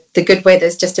 the good weather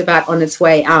is just about on its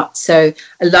way out. So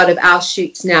a lot of our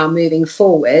shoots now moving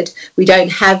forward, we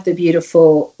don't have the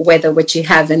beautiful weather which you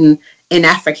have in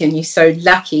Africa, and you're so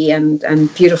lucky and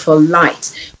beautiful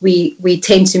light. We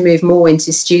tend to move more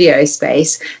into studio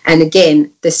space, and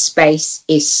again, the space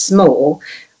is small.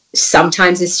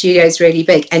 Sometimes the studio is really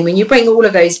big, and when you bring all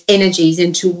of those energies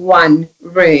into one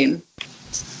room,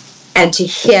 and to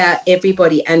hear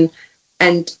everybody and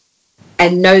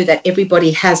know that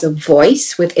everybody has a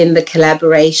voice within the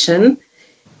collaboration,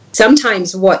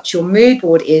 sometimes what your mood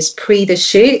board is pre the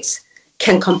shoots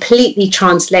can completely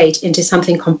translate into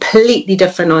something completely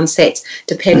different on set,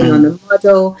 depending on the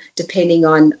model, depending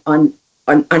on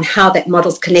how that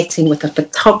model's connecting with the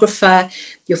photographer.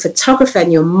 Your photographer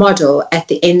and your model at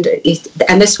the end is,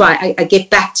 and that's why I get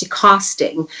back to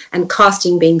casting, and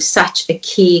casting being such a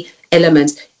key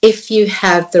element. If you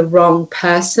have the wrong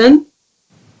person,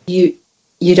 you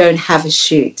don't have a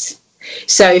shoot.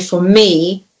 So for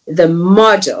me, the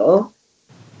model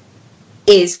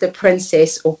is the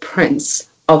princess or prince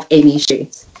of any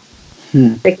shoot.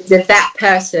 Because if that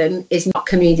person is not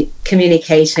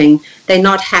communicating, they're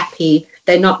not happy,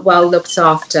 they're not well looked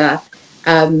after,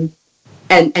 and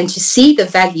to see the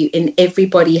value in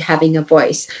everybody having a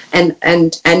voice. And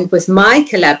with my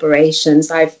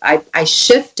collaborations, I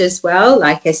shift as well.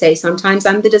 Like I say, sometimes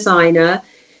I'm the designer,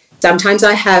 sometimes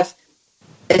I have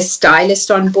a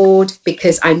stylist on board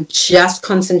because I'm just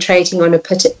concentrating on a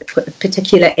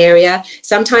particular area.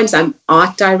 Sometimes I'm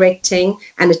art directing,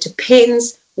 and it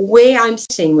depends where I'm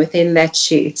sitting within that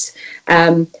shoot.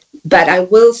 But I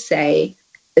will say,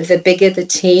 the bigger the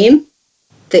team,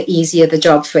 the easier the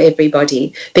job for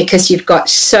everybody, because you've got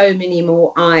so many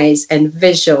more eyes and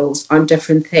visuals on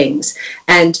different things.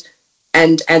 And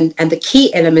the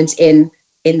key elements in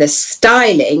the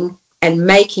styling and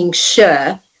making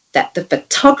sure that the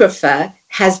photographer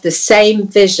has the same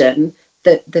vision,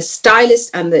 that the stylist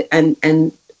and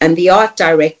the art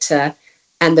director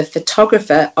and the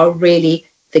photographer are really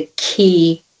the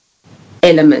key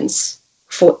elements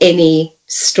for any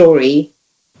story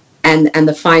and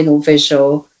the final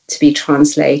visual to be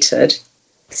translated.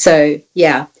 So,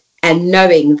 yeah, and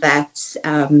knowing that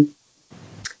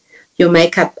your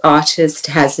makeup artist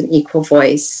has an equal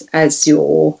voice as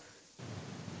your,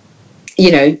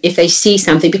 if they see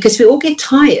something, because we all get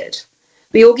tired.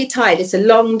 It's a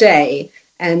long day,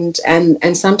 and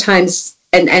sometimes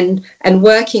and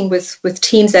working with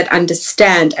teams that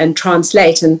understand and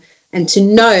translate and to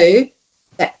know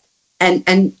that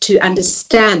and to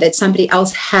understand that somebody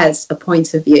else has a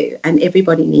point of view, and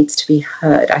everybody needs to be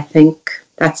heard. I think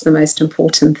that's the most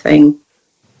important thing.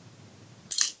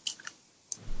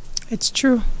 It's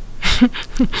true.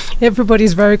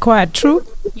 Everybody's very quiet. True?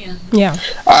 Yeah.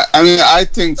 I mean, I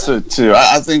think so too.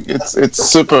 I think it's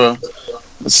super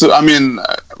So, I mean,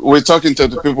 we're talking to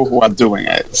the people who are doing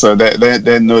it. So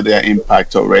they know their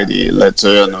impact already.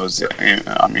 Latoya knows,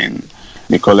 I mean,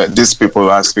 Nicolette, these people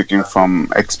are speaking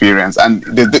from experience. And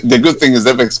the good thing is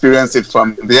they've experienced it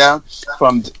from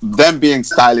them being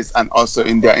stylists and also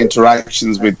in their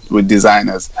interactions with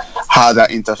designers, how that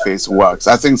interface works.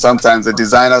 I think sometimes the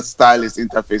designer-stylist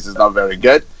interface is not very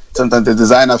good. Sometimes the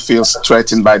designer feels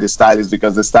threatened by the stylist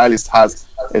because the stylist has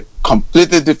a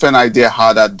completely different idea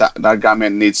how that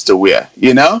garment needs to wear,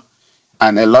 you know?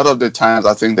 And a lot of the times,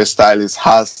 I think the stylist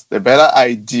has the better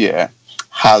idea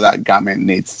how that garment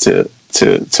needs to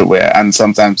wear. And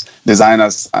sometimes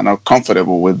designers are not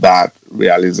comfortable with that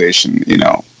realization, you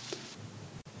know?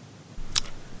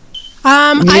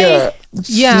 That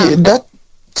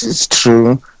is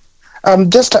true.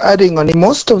 Just adding on it,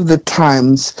 most of the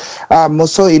times,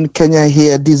 also in Kenya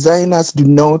here, designers do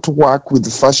not work with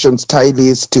fashion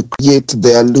stylists to create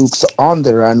their looks on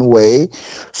the runway.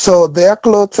 So their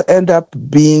clothes end up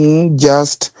being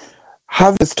just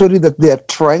have a story that they are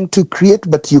trying to create,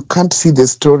 but you can't see the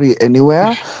story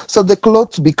anywhere. So the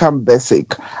clothes become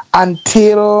basic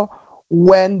until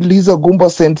when Lisa Gumbo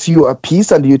sends you a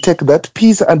piece and you take that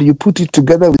piece and you put it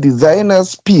together with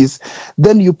designer's piece,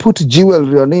 then you put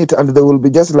jewelry on it and they will be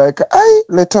just like, "Hey,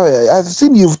 Latoya, I've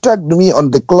seen you've tagged me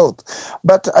on the cloth,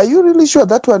 but are you really sure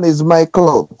that one is my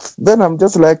cloth?" Then I'm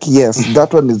just like, "Yes,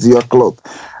 that one is your cloth."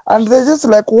 And they're just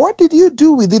like, "What did you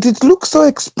do with it? It looks so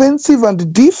expensive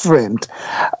and different."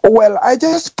 Well, I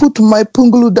just put my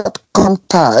Pungulu.com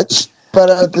touch, but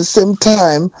at the same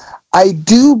time, I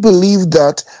do believe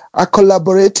that a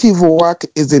collaborative work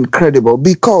is incredible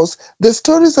because the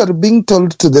stories are being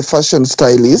told to the fashion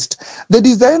stylist. The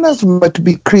designers might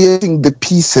be creating the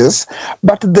pieces,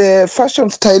 but the fashion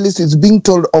stylist is being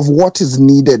told of what is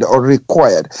needed or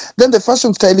required. Then the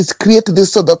fashion stylist create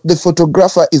this so that the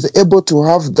photographer is able to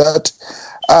have that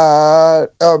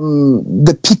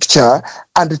the picture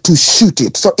and to shoot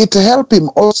it. So it helps him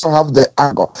also have the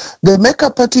angle. The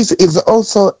makeup artist is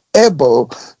also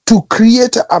able to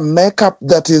create a makeup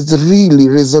that is really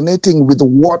resonating with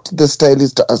what the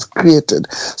stylist has created.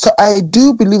 So I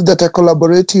do believe that a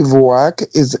collaborative work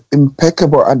is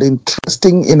impeccable and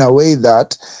interesting in a way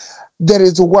that there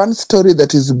is one story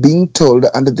that is being told,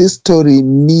 and this story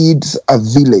needs a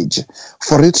village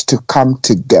for it to come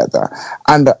together.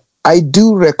 And I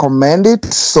do recommend it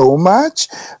so much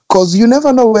because you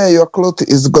never know where your cloth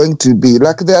is going to be.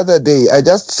 Like the other day, I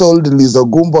just sold Lisa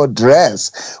Gumbo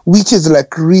dress, which is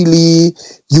like really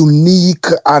unique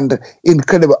and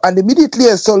incredible. And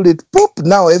immediately I sold it, poop,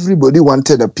 now everybody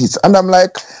wanted a piece. And I'm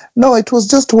like, no, it was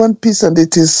just one piece and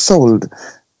it is sold.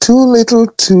 Too little,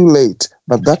 too late.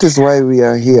 But that is why we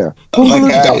are here. Too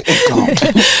little,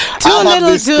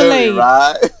 too late.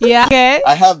 Right? Yeah. Okay.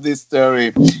 I have this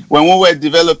story. When we were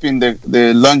developing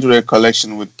the lingerie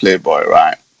collection with Playboy,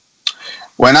 right?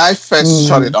 When I first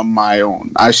shot it on my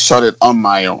own,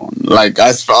 Like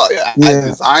I thought, I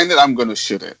designed it, I'm going to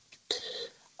shoot it.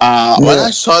 When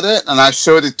I shot it, and I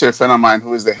showed it to a friend of mine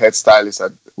who is the head stylist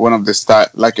at one of the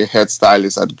a head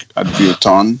stylist at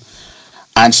Vuitton.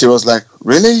 And she was like,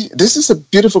 "Really? This is a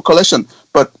beautiful collection,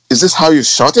 but is this how you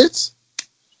shot it?"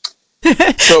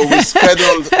 So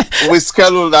we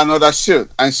scheduled another shoot,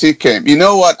 and she came. You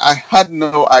know what? I had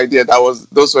no idea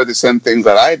those were the same things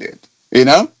that I did. You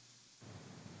know.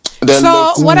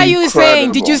 So what are you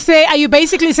saying? Are you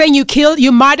basically saying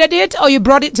you murdered it, or you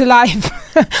brought it to life,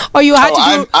 or you had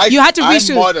to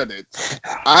reshoot?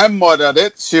 I murdered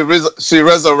it. She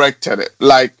resurrected it.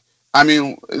 Like, I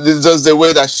mean, it's just the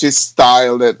way that she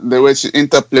styled it, the way she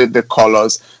interpolated the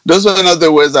colors. Those were not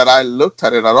the ways that I looked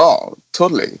at it at all.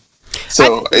 Totally.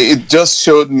 So it just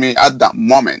showed me at that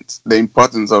moment the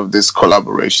importance of these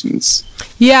collaborations.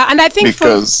 Yeah, and I think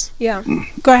Go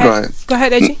ahead. Go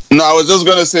ahead, Eji. No, I was just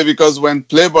going to say, because when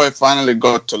Playboy finally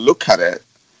got to look at it,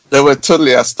 they were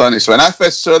totally astonished. When I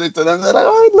first showed it to them, they're like,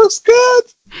 "Oh, it looks good."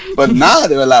 But now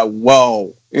they were like,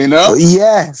 "Whoa." You know?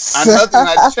 Yes. And nothing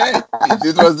had changed.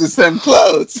 It was the same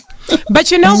clothes.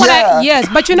 But you know what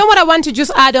I want to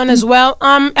just add on as well.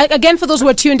 Again, for those who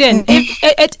are tuned in,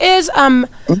 it is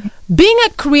being a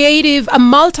creative, a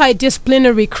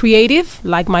multidisciplinary creative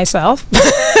like myself,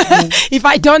 if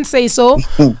I don't say so,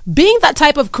 being that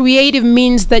type of creative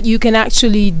means that you can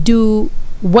actually do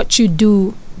what you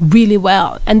do really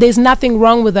well, and there's nothing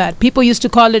wrong with that. People used to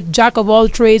call it jack of all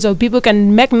trades, or people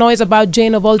can make noise about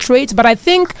Jane of all trades, but I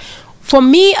think for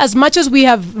me, as much as we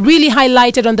have really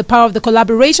highlighted on the power of the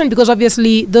collaboration, because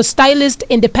obviously the stylist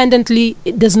independently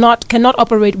cannot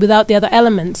operate without the other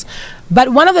elements, but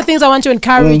one of the things I want to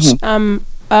encourage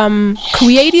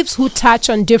creatives who touch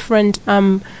on different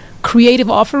creative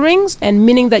offerings, and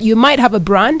meaning that you might have a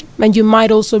brand and you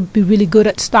might also be really good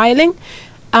at styling.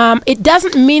 It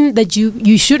doesn't mean that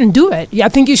you shouldn't do it. I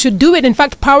think you should do it. In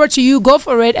fact, power to you, go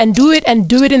for it and do it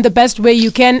in the best way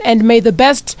you can, and may the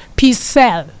best piece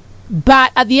sell.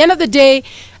 But at the end of the day,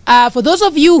 for those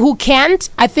of you who can't,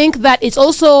 I think that it's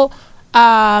also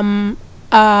something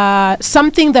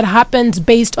that happens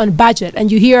based on budget.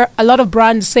 And you hear a lot of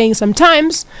brands saying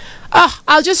sometimes,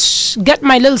 I'll just get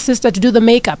my little sister to do the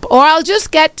makeup, or I'll just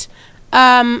get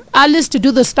Alice to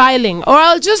do the styling, or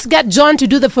I'll just get John to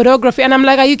do the photography. And I'm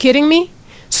like, are you kidding me?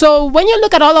 So when you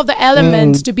look at all of the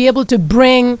elements to be able to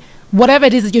bring whatever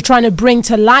it is that you're trying to bring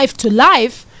to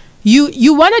life,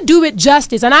 you want to do it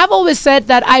justice. And I've always said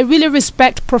that I really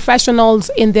respect professionals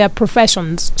in their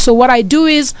professions. So what I do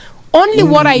is only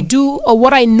what I do or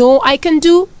what I know I can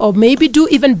do, or maybe do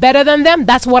even better than them,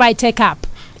 that's what I take up.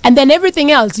 And then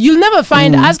everything else, you'll never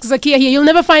find, ask Zakia here, you'll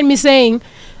never find me saying,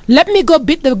 let me go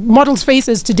beat the models'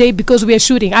 faces today because we are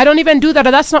shooting. I don't even do that.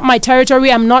 That's not my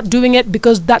territory. I'm not doing it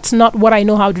because that's not what I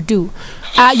know how to do.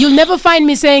 You'll never find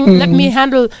me saying, let me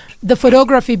handle the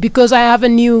photography because I have a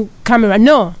new camera.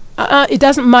 No, it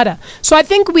doesn't matter. So I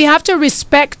think we have to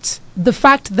respect the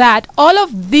fact that all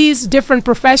of these different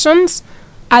professions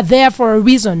are there for a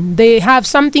reason. They have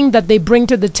something that they bring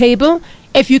to the table.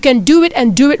 If you can do it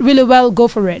and do it really well, go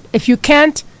for it. If you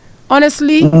can't,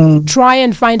 honestly, try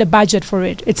and find a budget for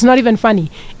it. It's not even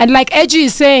funny. And like Edgy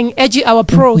is saying, Edgy, our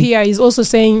pro here, is also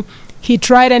saying he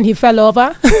tried and he fell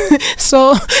over.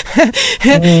 So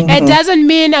it doesn't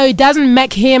mean, or it doesn't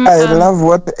make him... I love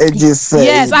what Edgy said.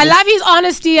 Yes, I love his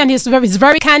honesty, and he's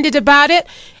very candid about it.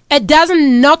 It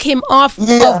doesn't knock him off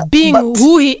of being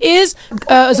who he is.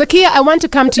 Zakia, I want to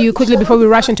come to you quickly before we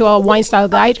rush into our wine style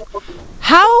guide.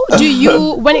 How do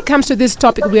you, when it comes to this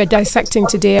topic we are dissecting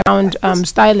today around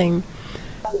styling,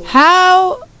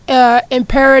 how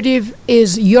imperative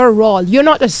is your role? You're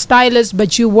not a stylist,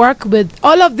 but you work with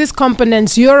all of these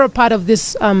components. You're a part of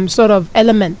this sort of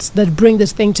elements that bring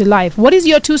this thing to life. What is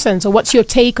your 2 cents, or what's your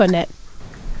take on it?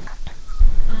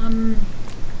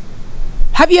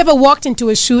 Have you ever walked into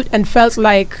a shoot and felt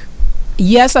like,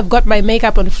 yes, I've got my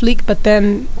makeup on fleek, but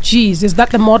then, geez, is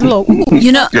that the model? Or,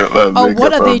 or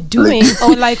what are they doing?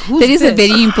 Or like, who's That is this? a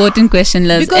very important question,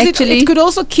 Liz. Because actually, it could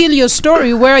also kill your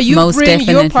story where you Most bring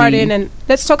your part definitely. in, and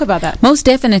let's talk about that. Most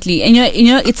definitely. And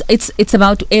it's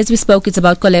about, as we spoke, it's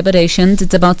about collaborations.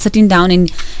 It's about sitting down and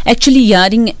actually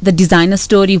hearing the designer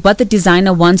story, what the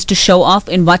designer wants to show off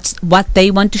and what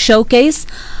they want to showcase.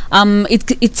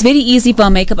 It's very easy for a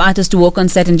makeup artist to walk on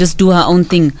set and just do her own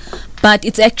thing, but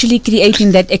it's actually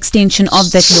creating that extension of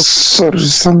that look. Sorry,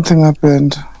 something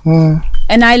happened.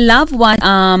 And I love what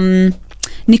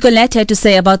Nicolette had to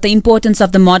say about the importance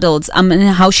of the models and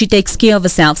how she takes care of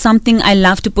herself. Something I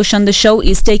love to push on the show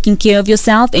is taking care of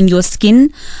yourself and your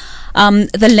skin.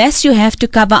 The less you have to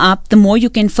cover up, the more you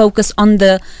can focus on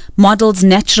the model's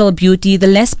natural beauty, the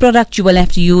less product you will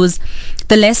have to use,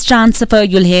 the less transfer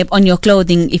you'll have on your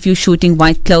clothing if you're shooting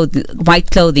white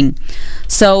clothing.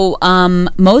 So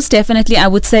most definitely I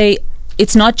would say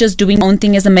it's not just doing your own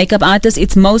thing as a makeup artist.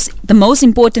 The most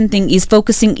important thing is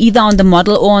focusing either on the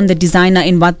model or on the designer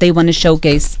in what they want to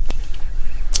showcase.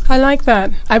 I like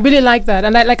that. I really like that.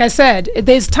 And like I said,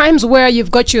 there's times where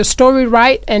you've got your story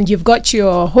right and you've got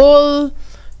your whole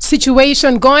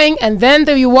situation going, and then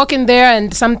you walk in there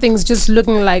and something's just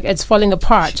looking like it's falling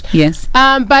apart. Yes.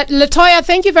 But Latoya,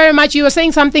 thank you very much. You were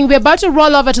saying something. We're about to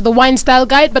roll over to the wine style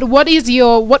guide, but what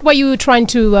were you trying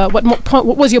to,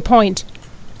 what was your point?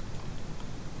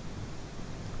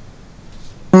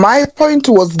 My point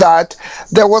was that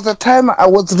there was a time I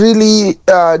was really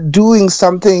doing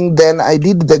something. Then I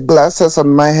did the glasses on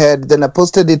my head. Then I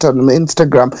posted it on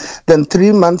Instagram. Then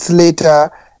 3 months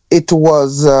later, it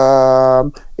was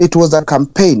a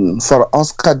campaign for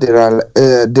Oscar de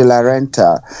la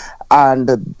Renta.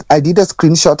 And I did a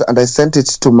screenshot and I sent it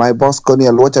to my boss, Connie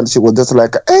Alwatch, and she was just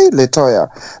like, hey, Latoya,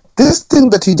 this thing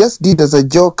that you just did as a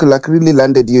joke like really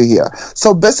landed you here.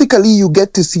 So basically you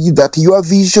get to see that your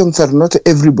visions are not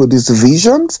everybody's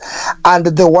visions, and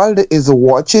the world is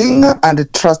watching.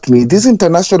 And trust me, these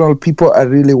international people are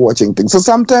really watching things. So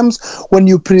sometimes when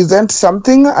you present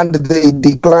something and they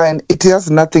decline, it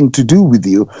has nothing to do with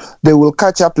you. They will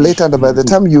catch up later, and by the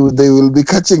time they will be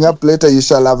catching up later, you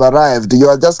shall have arrived. You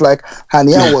are just like,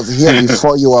 honey, I was here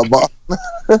before you were born.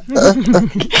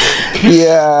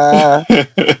 Yeah.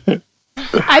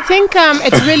 I think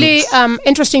it's really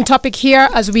interesting topic here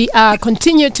as we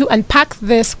continue to unpack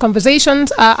this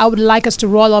conversations. I would like us to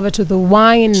roll over to the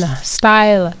wine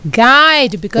style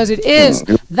guide because it is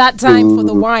that time for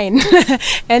the wine.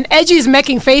 And Edgy is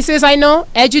making faces, I know.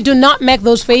 Edgy, do not make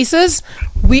those faces.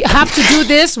 We have to do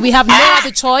this. We have no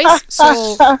other choice.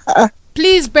 So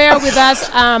please bear with us.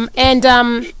 And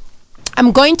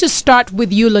I'm going to start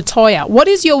with you, Latoya. What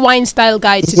is your wine style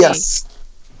guide today? Yes.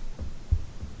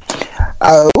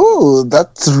 Oh,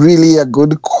 that's really a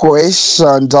good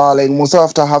question, darling. Also,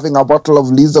 after having a bottle of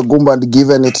Lisa Gumba and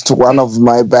giving it to one of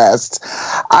my best,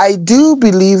 I do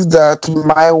believe that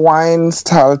my wine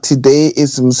style today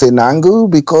is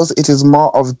Msenangu because it is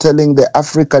more of telling the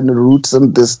African roots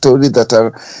and the story that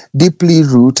are deeply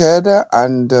rooted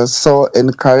and so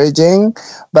encouraging,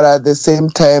 but at the same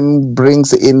time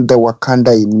brings in the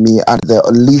Wakanda in me and the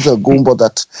Lisa Gumba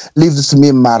that leaves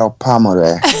me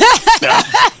maropamore.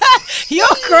 You're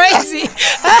crazy.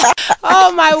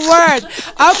 Oh, my word.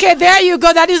 Okay, there you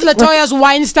go. That is Latoya's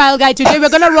wine style guide today. We're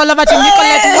going to roll over to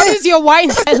Nicolette. What is your wine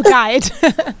style guide?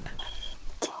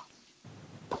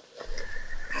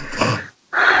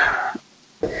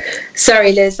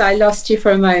 Sorry, Liz, I lost you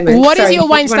for a moment. What is your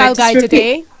wine style guide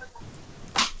today?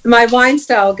 My wine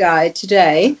style guide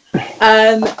today,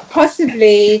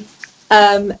 possibly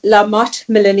La Motte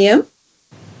Millennium.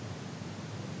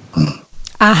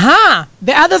 Aha!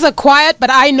 The others are quiet,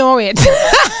 but I know it.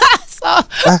 So,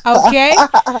 okay.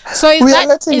 So is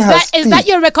that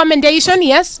your recommendation?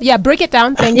 Yes. Yeah. Break it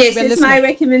down. Thank you. Yes, it's my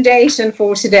recommendation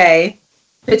for today,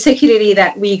 particularly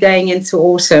that we're going into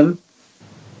autumn.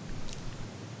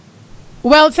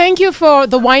 Well, thank you for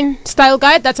the wine style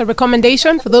guide. That's a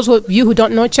recommendation for those of you who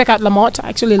don't know. Check out La Motte. I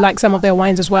actually like some of their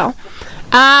wines as well.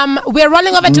 We're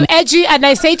rolling over to Edgy, and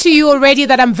I say to you already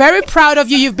that I'm very proud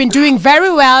of you. You've been doing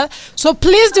very well. So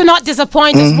please do not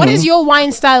disappoint us. What is your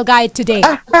wine style guide today?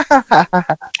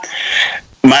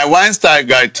 My wine style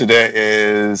guide today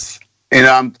is,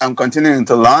 I'm continuing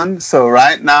to learn. So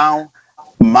right now,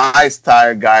 my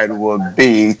style guide would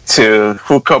be to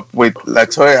hook up with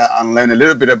Latoya and learn a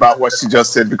little bit about what she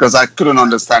just said because I couldn't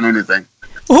understand anything.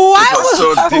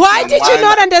 Why did you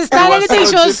not understand anything?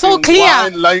 She was so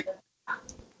clear.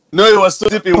 No, it was so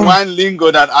deep in wine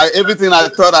lingo that everything I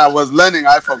thought I was learning,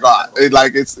 I forgot. It's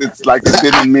like it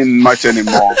didn't mean much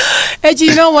anymore. Edgy,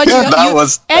 you know what?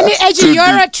 Edgy, you're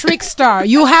a trickster.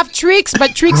 You have tricks,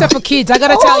 but tricks are for kids. I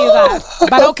gotta tell you that.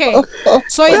 But okay.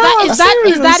 So is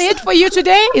that it for you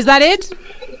today? Is that it?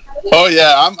 Oh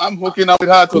yeah, I'm hooking up with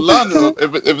her to learn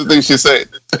everything she said.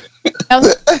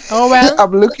 Oh well.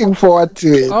 I'm looking forward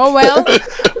to it. Oh well.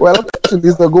 Welcome to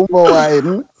this Gumba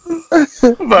wine.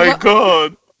 My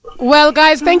God. Well,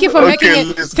 guys, thank you for making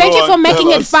it. Thank you for making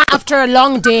it fun after a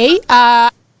long day.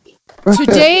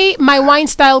 Today, my wine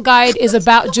style guide is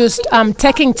about just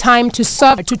taking time to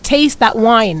serve, to taste that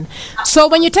wine. So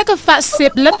when you take a fast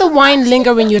sip, let the wine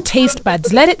linger in your taste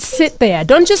buds. Let it sit there.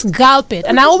 Don't just gulp it.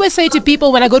 And I always say to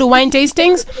people when I go to wine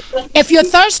tastings, if you're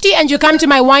thirsty and you come to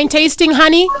my wine tasting,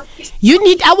 honey,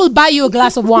 I will buy you a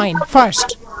glass of wine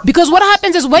first. Because what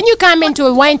happens is when you come into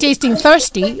a wine tasting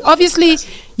thirsty, obviously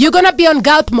you're going to be on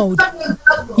gulp mode.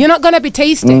 You're not going to be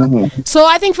tasting. So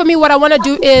I think for me, what I want to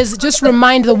do is just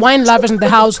remind the wine lovers in the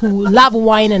house who love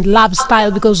wine and love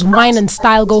style, because wine and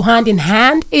style go hand in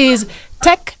hand, is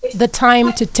take the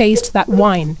time to taste that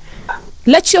wine.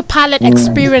 Let your palate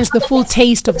experience the full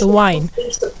taste of the wine.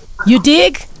 You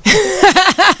dig?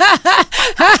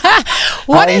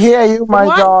 I hear you, my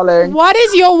darling. What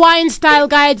is your wine style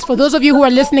guide? For those of you who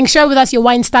are listening, share with us your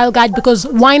wine style guide, because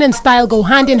wine and style go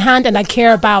hand in hand, and I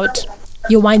care about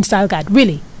your wine style guide.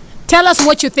 Really. Tell us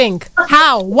what you think.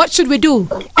 How? What should we do?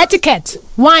 Etiquette,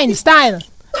 wine, style.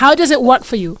 How does it work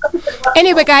for you?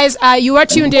 Anyway, guys, you are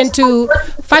tuned into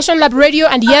Fashion Lab Radio,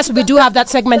 and yes, we do have that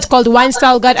segment called Wine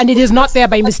Style Guide, and it is not there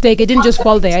by mistake. It didn't just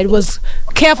fall there. It was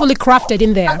carefully crafted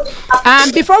in there.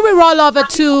 Before we roll over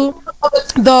to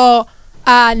the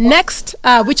next,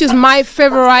 which is my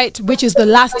favorite, which is the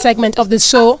last segment of this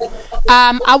show,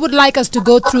 I would like us to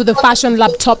go through the Fashion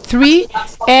Lab top 3.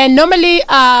 And normally,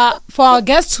 for our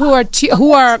guests who are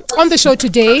on the show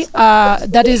today,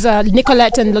 that is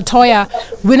Nicolette and Latoya,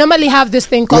 we normally have this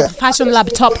thing called Fashion Lab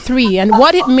top 3. And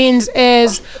what it means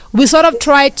is we sort of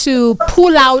try to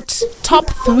pull out top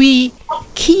 3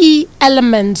 key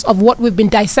elements of what we've been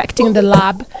dissecting in the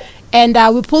lab. And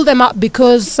we pull them up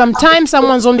because sometimes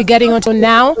someone's only getting onto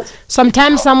now.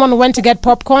 Sometimes someone went to get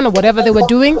popcorn or whatever they were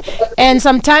doing. And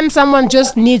sometimes someone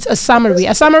just needs a summary.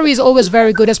 A summary is always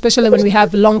very good, especially when we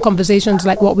have long conversations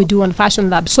like what we do on Fashion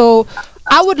Lab. So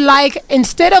I would like,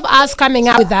 instead of us coming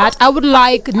up with that, I would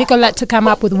like Nicolette to come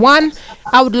up with one.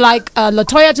 I would like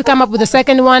Latoya to come up with the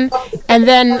second one, and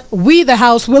then we, the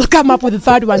house, will come up with the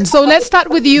third one. So let's start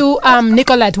with you,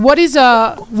 Nicolette. What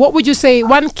would you say,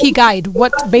 one key guide,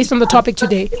 based on the topic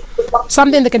today,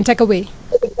 something they can take away?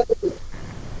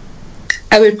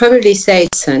 I would probably say,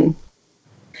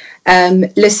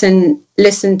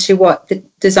 listen to what the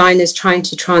designer is trying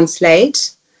to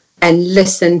translate, and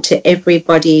listen to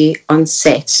everybody on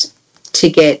set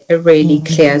to get a really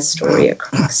clear story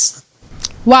across.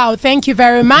 Wow, thank you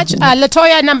very much.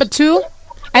 Latoya, number 2.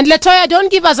 And Latoya,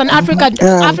 don't give us an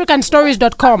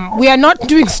AfricanStories.com. We are not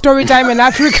doing story time in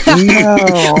Africa.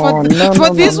 For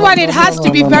this one, it has to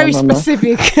be very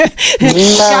specific.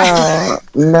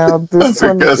 No, this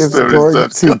one is going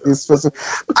to be specific.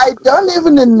 I don't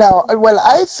even know. Well,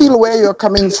 I feel where you're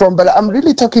coming from, but I'm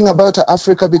really talking about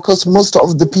Africa because most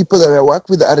of the people that I work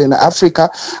with are in Africa,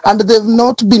 and they've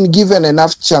not been given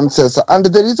enough chances. And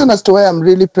the reason as to why I'm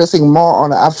really pressing more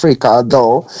on Africa,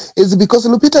 though, is because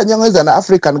Lupita Nyong'o is an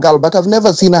African girl, but I've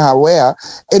never seen her wear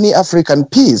any African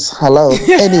piece. Hello.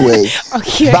 Anyway,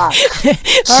 okay.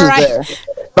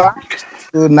 Back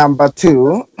to number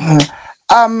 2.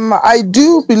 I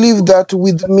do believe that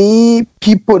with me,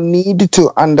 people need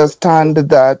to understand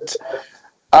that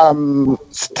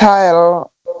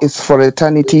style is for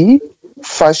eternity.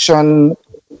 Fashion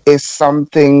is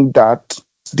something that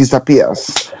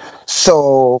disappears.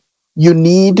 So you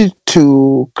need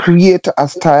to create a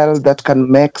style that can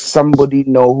make somebody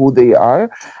know who they are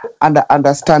and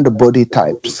understand body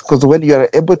types. Because when you are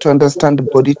able to understand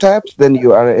body types, then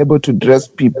you are able to dress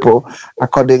people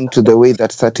according to the way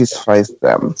that satisfies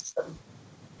them.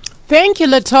 Thank you,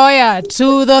 Latoya.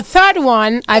 To the third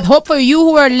one, I hope for you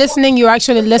who are listening, you're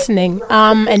actually listening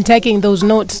and taking those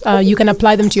notes. You can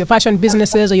apply them to your fashion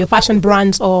businesses or your fashion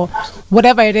brands or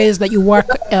whatever it is that you work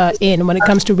in when it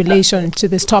comes to relation to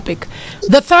this topic.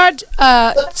 The third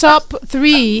top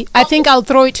 3, I think I'll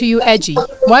throw it to you, Edgy.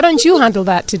 Why don't you handle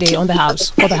that today for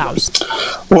the house?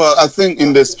 Well, I think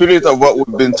in the spirit of what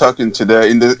we've been talking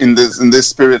today, in this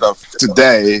spirit of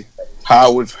today,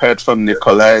 how we've heard from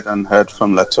Nicolette and heard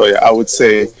from Latoya, I would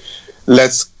say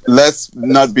let's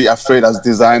not be afraid as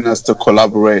designers to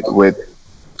collaborate with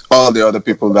all the other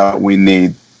people that we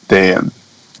need. The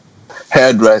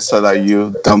hairdresser that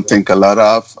you don't think a lot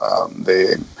of,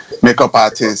 the makeup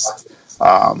artist,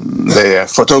 the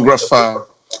photographer.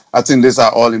 I think these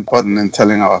are all important in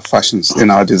telling our fashions in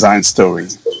our design story.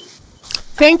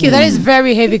 Thank you. That is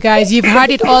very heavy, guys. You've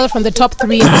heard it all from the top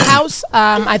 3 in the house.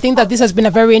 I think that this has been a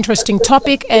very interesting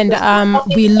topic, and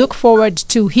we look forward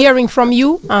to hearing from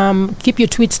you. Keep your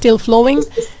tweets still flowing.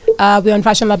 We're on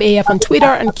Fashion Lab AF on Twitter,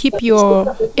 and keep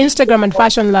your Instagram and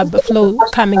Fashion Lab flow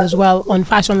coming as well on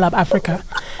Fashion Lab Africa.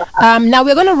 Now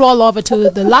we're going to roll over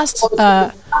to the last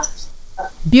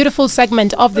beautiful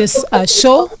segment of this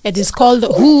show. It is called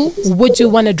Who Would You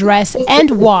Want to Dress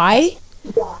and Why?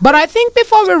 But I think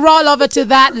before we roll over to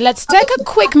that, let's take a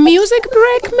quick music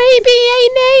break, maybe,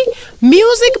 Aine?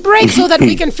 Music break so that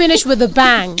we can finish with a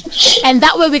bang. And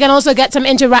that way we can also get some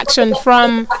interaction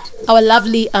from our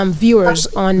lovely viewers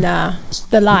on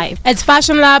the live. It's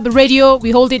Fashion Lab Radio. We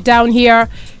hold it down here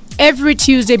every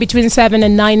Tuesday between 7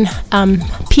 and 9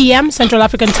 p.m. Central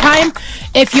African Time.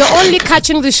 If you're only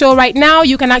catching the show right now,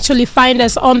 you can actually find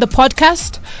us on the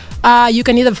podcast. You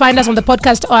can either find us on the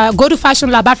podcast, go to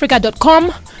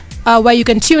fashionlabafrica.com, where you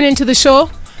can tune into the show.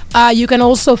 You can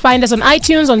also find us on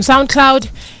iTunes, on SoundCloud,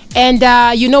 and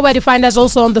you know where to find us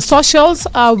also on the socials.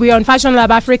 We are on Fashion Lab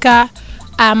Africa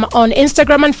on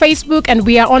Instagram and Facebook, and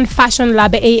we are on Fashion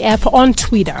Lab AF on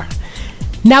Twitter.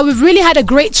 Now, we've really had a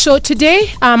great show today.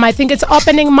 I think it's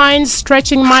opening minds,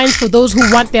 stretching minds for those who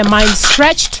want their minds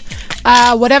stretched.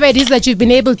 Whatever it is that you've been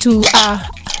able to...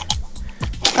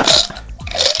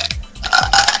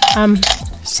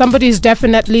 somebody is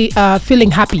definitely feeling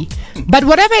happy. But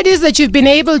whatever it is that you've been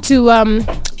able to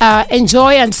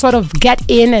enjoy and sort of get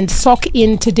in and soak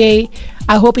in today,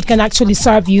 I hope it can actually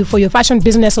serve you for your fashion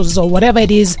businesses or whatever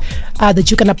it is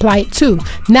that you can apply it to.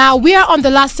 Now, we are on the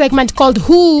last segment called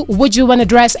Who Would You Want to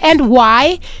Dress and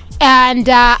Why? And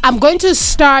I'm going to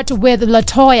start with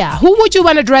Latoya. Who would you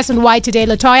want to dress and why today,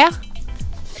 Latoya?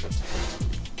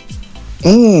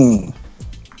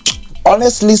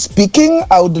 Honestly speaking,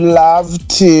 I would love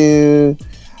to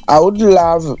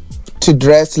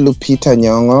dress Lupita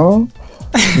Nyong'o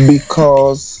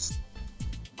because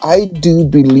I do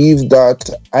believe that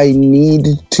I need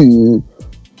to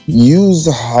use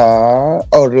her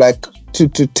or like to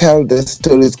tell the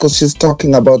stories, because she's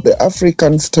talking about the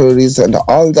African stories and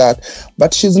all that,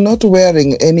 but she's not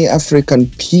wearing any African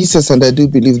pieces, and I do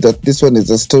believe that this one is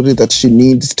a story that she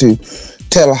needs to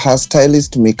tell her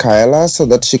stylist Michaela, so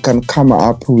that she can come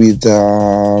up with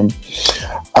an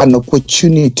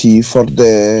opportunity for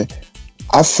the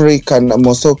African and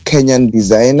also Kenyan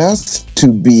designers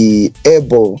to be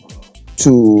able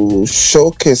to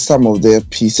showcase some of their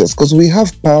pieces, because we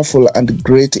have powerful and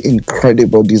great,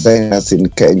 incredible designers in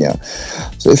Kenya.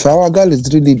 So if our girl is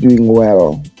really doing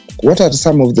well, what are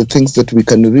some of the things that we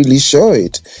can really show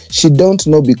it? She don't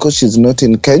know because she's not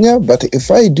in Kenya, but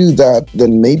if I do that,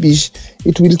 then maybe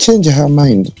it will change her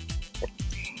mind.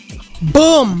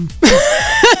 Boom.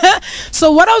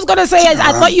 So what I was gonna say is,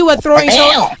 I thought you were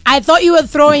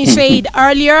throwing shade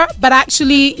earlier, but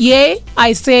actually,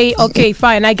 I say okay,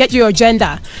 fine. I get your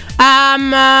agenda.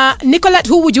 Nicolette,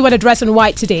 who would you want to dress in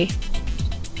white today?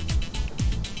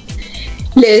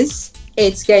 Liz,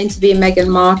 it's going to be Meghan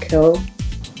Markle.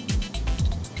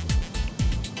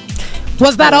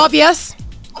 Was that obvious?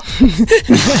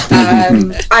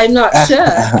 I'm not sure.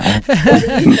 What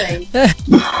do you think?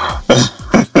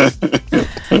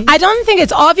 I don't think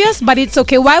it's obvious, but it's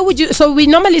okay. Why would you? So we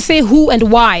normally say who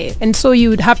and why, and so you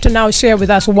would have to now share with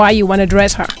us why you want to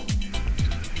dress her.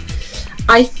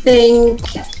 I think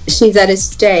she's at a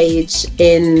stage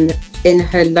in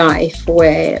her life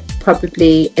where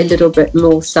probably a little bit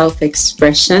more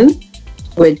self-expression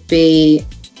would be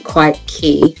quite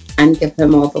key and give her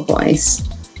more of a voice.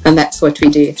 And that's what we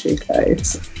do through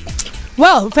clothes.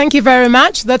 Well, thank you very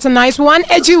much. That's a nice one.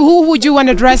 Eju, who would you want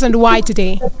to dress and why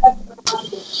today?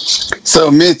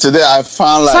 So me today, I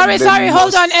found like... Sorry,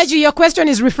 hold on, Eju. Your question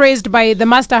is rephrased by the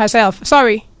master herself.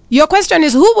 Sorry. Your question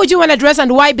is, who would you want to dress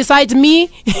and why besides me,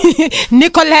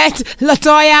 Nicolette,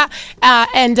 Latoya,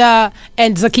 and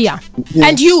Zakia? Yeah.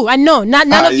 And you, and no,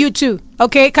 none of you two.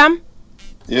 Okay, come.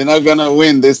 You're not going to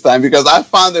win this time because I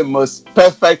found the most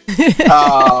perfect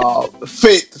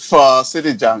fit for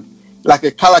City Junk. Like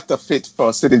a character fit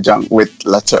for City Junk with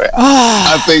Latoya.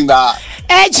 I think that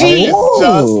edgy. It's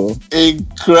just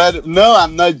incredible. No,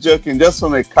 I'm not joking. Just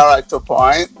from a character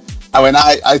point. I mean,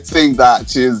 I think that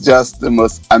she's just the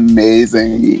most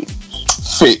amazing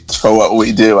fit for what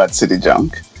we do at City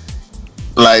Junk.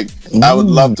 Like, I would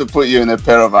love to put you in a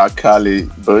pair of our Kali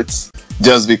boots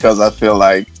just because I feel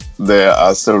like they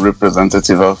are so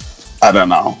representative of, I don't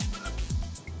know,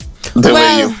 the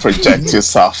way you project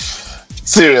yourself.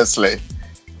 Seriously.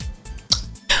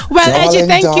 Well, darling, Eji,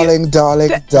 thank you.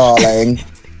 Darling.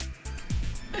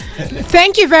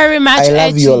 Thank you very much, I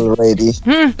love Eji. you already.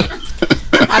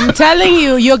 I'm telling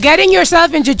you, you're getting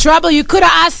yourself into trouble. You could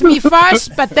have asked me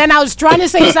first, but then I was trying to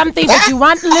say something that you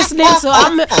weren't listening, so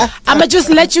I'm gonna just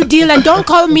let you deal, and don't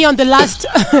call me on the last,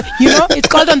 it's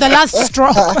called on the last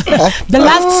straw, the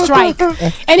last strike.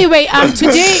 Anyway,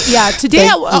 today, Thank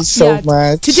you so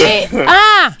much. Today,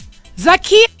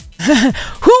 Zakia,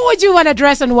 who would you want to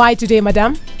dress and why today,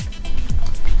 madam?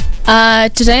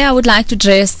 Today I would like to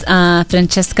dress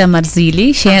Francesca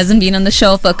Marzilli. She hasn't been on the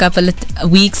show for a couple of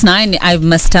weeks now and I've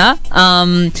missed her.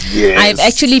 Yes. I've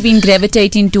actually been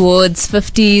gravitating towards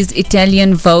 50s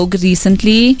Italian Vogue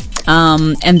recently,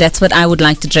 and that's what I would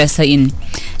like to dress her in.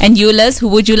 And you, Liz, who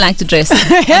would you like to dress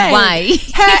and why?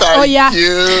 Thank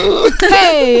you.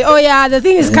 Hey, the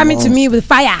thing is coming to me with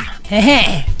fire.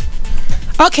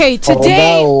 Okay,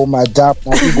 today... Oh, madam,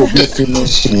 you go be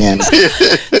finishing.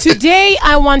 Today,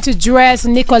 I want to dress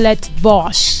Nicolette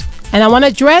Bosch. And I want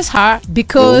to dress her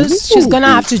because she's going to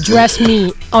have to dress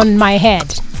me on my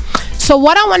head. So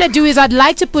what I want to do is I'd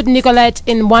like to put Nicolette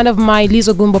in one of my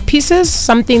Lizo Gumbo pieces,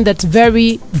 something that's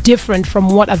very different from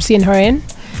what I've seen her in.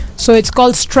 So it's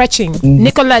called stretching.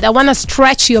 Nicolette, I want to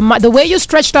stretch your mind. The way you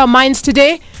stretched our minds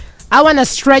today, I want to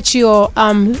stretch your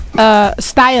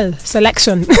style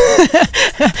selection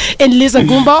in Lizo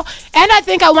Gumbo. And I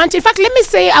think in fact, let me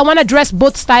say I want to dress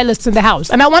both stylists in the house.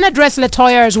 And I want to dress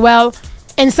Latoya as well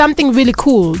in something really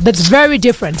cool that's very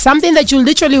different. Something that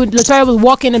Latoya will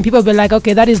walk in and people will be like,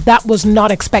 okay, that was not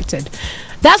expected.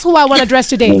 That's who I want to dress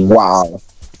today. Wow.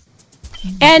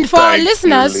 And for our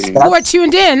listeners who are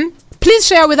tuned in, please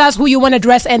share with us who you want to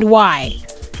dress and why.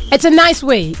 It's a nice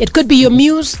way. It could be your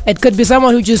muse. It could be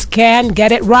someone who just can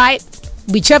get it right.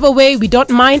 Whichever way, we don't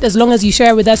mind as long as you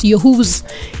share with us your who's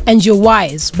and your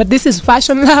whys. But this is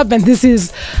Fashion Lab and this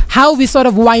is how we sort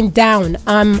of wind down.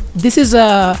 This is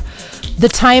the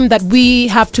time that we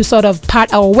have to sort of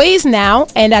part our ways now.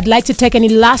 And I'd like to take any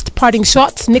last parting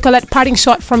shots. Nicolette, parting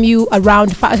shot from you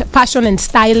around fashion and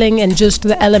styling and just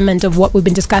the element of what we've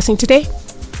been discussing today.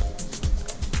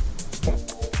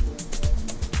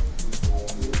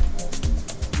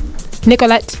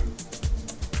 Nicolette.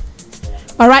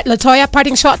 All right, Latoya,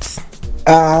 parting shots.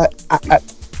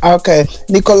 Okay,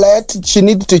 Nicolette, she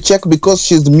needs to check because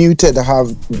she's muted her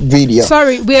video.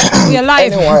 Sorry, we're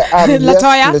live. Anyway,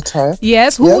 Latoya. Yes, Latoya.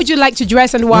 Yes, who would you like to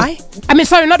dress and why? I mean,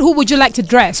 sorry, not who would you like to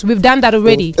dress. We've done that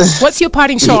already. What's your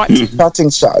parting shot? Parting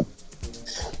shot.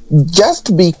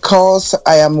 Just because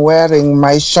I am wearing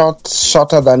my short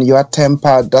shorter than your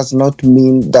temper does not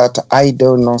mean that I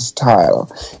don't know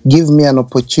style. Give me an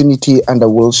opportunity and I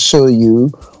will show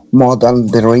you more than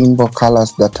the rainbow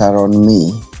colors that are on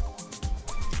me.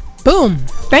 Boom.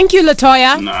 Thank you,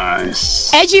 Latoya.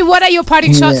 Nice. Edgy, what are your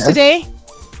parting shots today?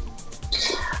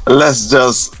 Let's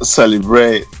just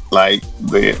celebrate, like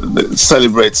the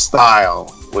celebrate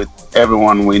style with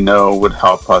everyone we know would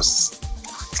help us,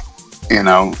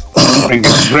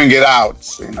 bring it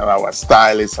out. Our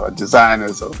stylists, our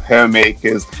designers, our hair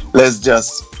makers. Let's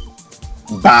just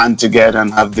band together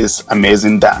and have this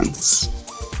amazing dance.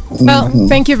 Well,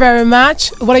 thank you very much.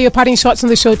 What are your parting shots on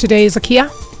the show today, Zakia?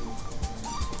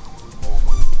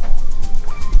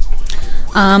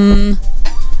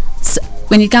 So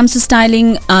when it comes to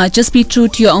styling, just be true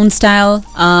to your own style.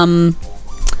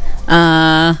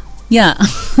 Yeah.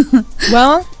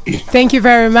 Well, thank you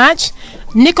very much.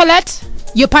 Nicolette,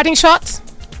 your parting shots?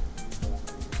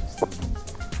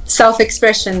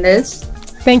 Self-expression, Liz.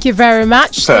 Thank you very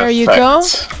much. Perfect. There you go.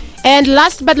 And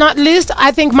last but not least,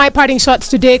 I think my parting shots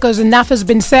today, because enough has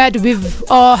been said, we've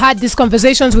all had these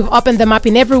conversations, we've opened them up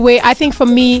in every way. I think for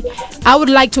me, I would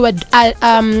like to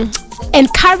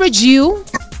encourage you,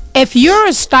 if you're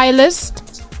a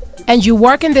stylist and you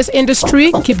work in this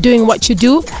industry, keep doing what you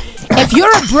do. If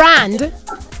you're a brand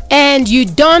and you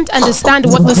don't understand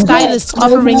what the stylist's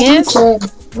offering is,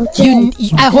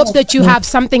 I hope that you have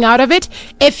something out of it.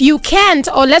 If you can't,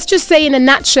 or let's just say in a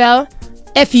nutshell,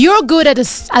 if you're good at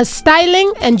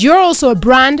styling and you're also a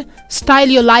brand, style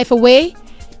your life away.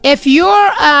 If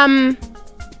you're on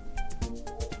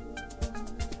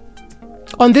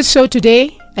this show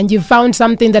today and you found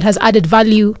something that has added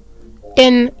value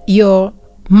in your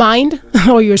mind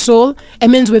or your soul, it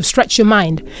means we've stretched your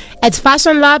mind. At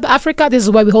Fashion Lab Africa, this is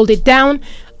where we hold it down.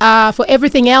 For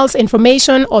everything else,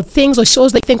 information or things or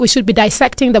shows that you think we should be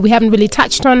dissecting that we haven't really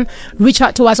touched on, reach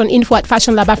out to us on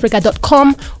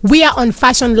info@fashionlabafrica.com. We are on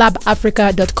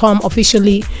fashionlabafrica.com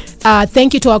officially.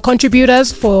 Thank you to our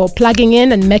contributors for plugging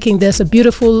in and making this a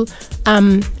beautiful,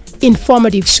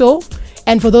 informative show.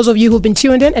 And for those of you who've been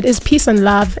tuned in, it is peace and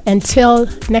love. Until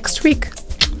next week.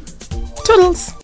 Toodles.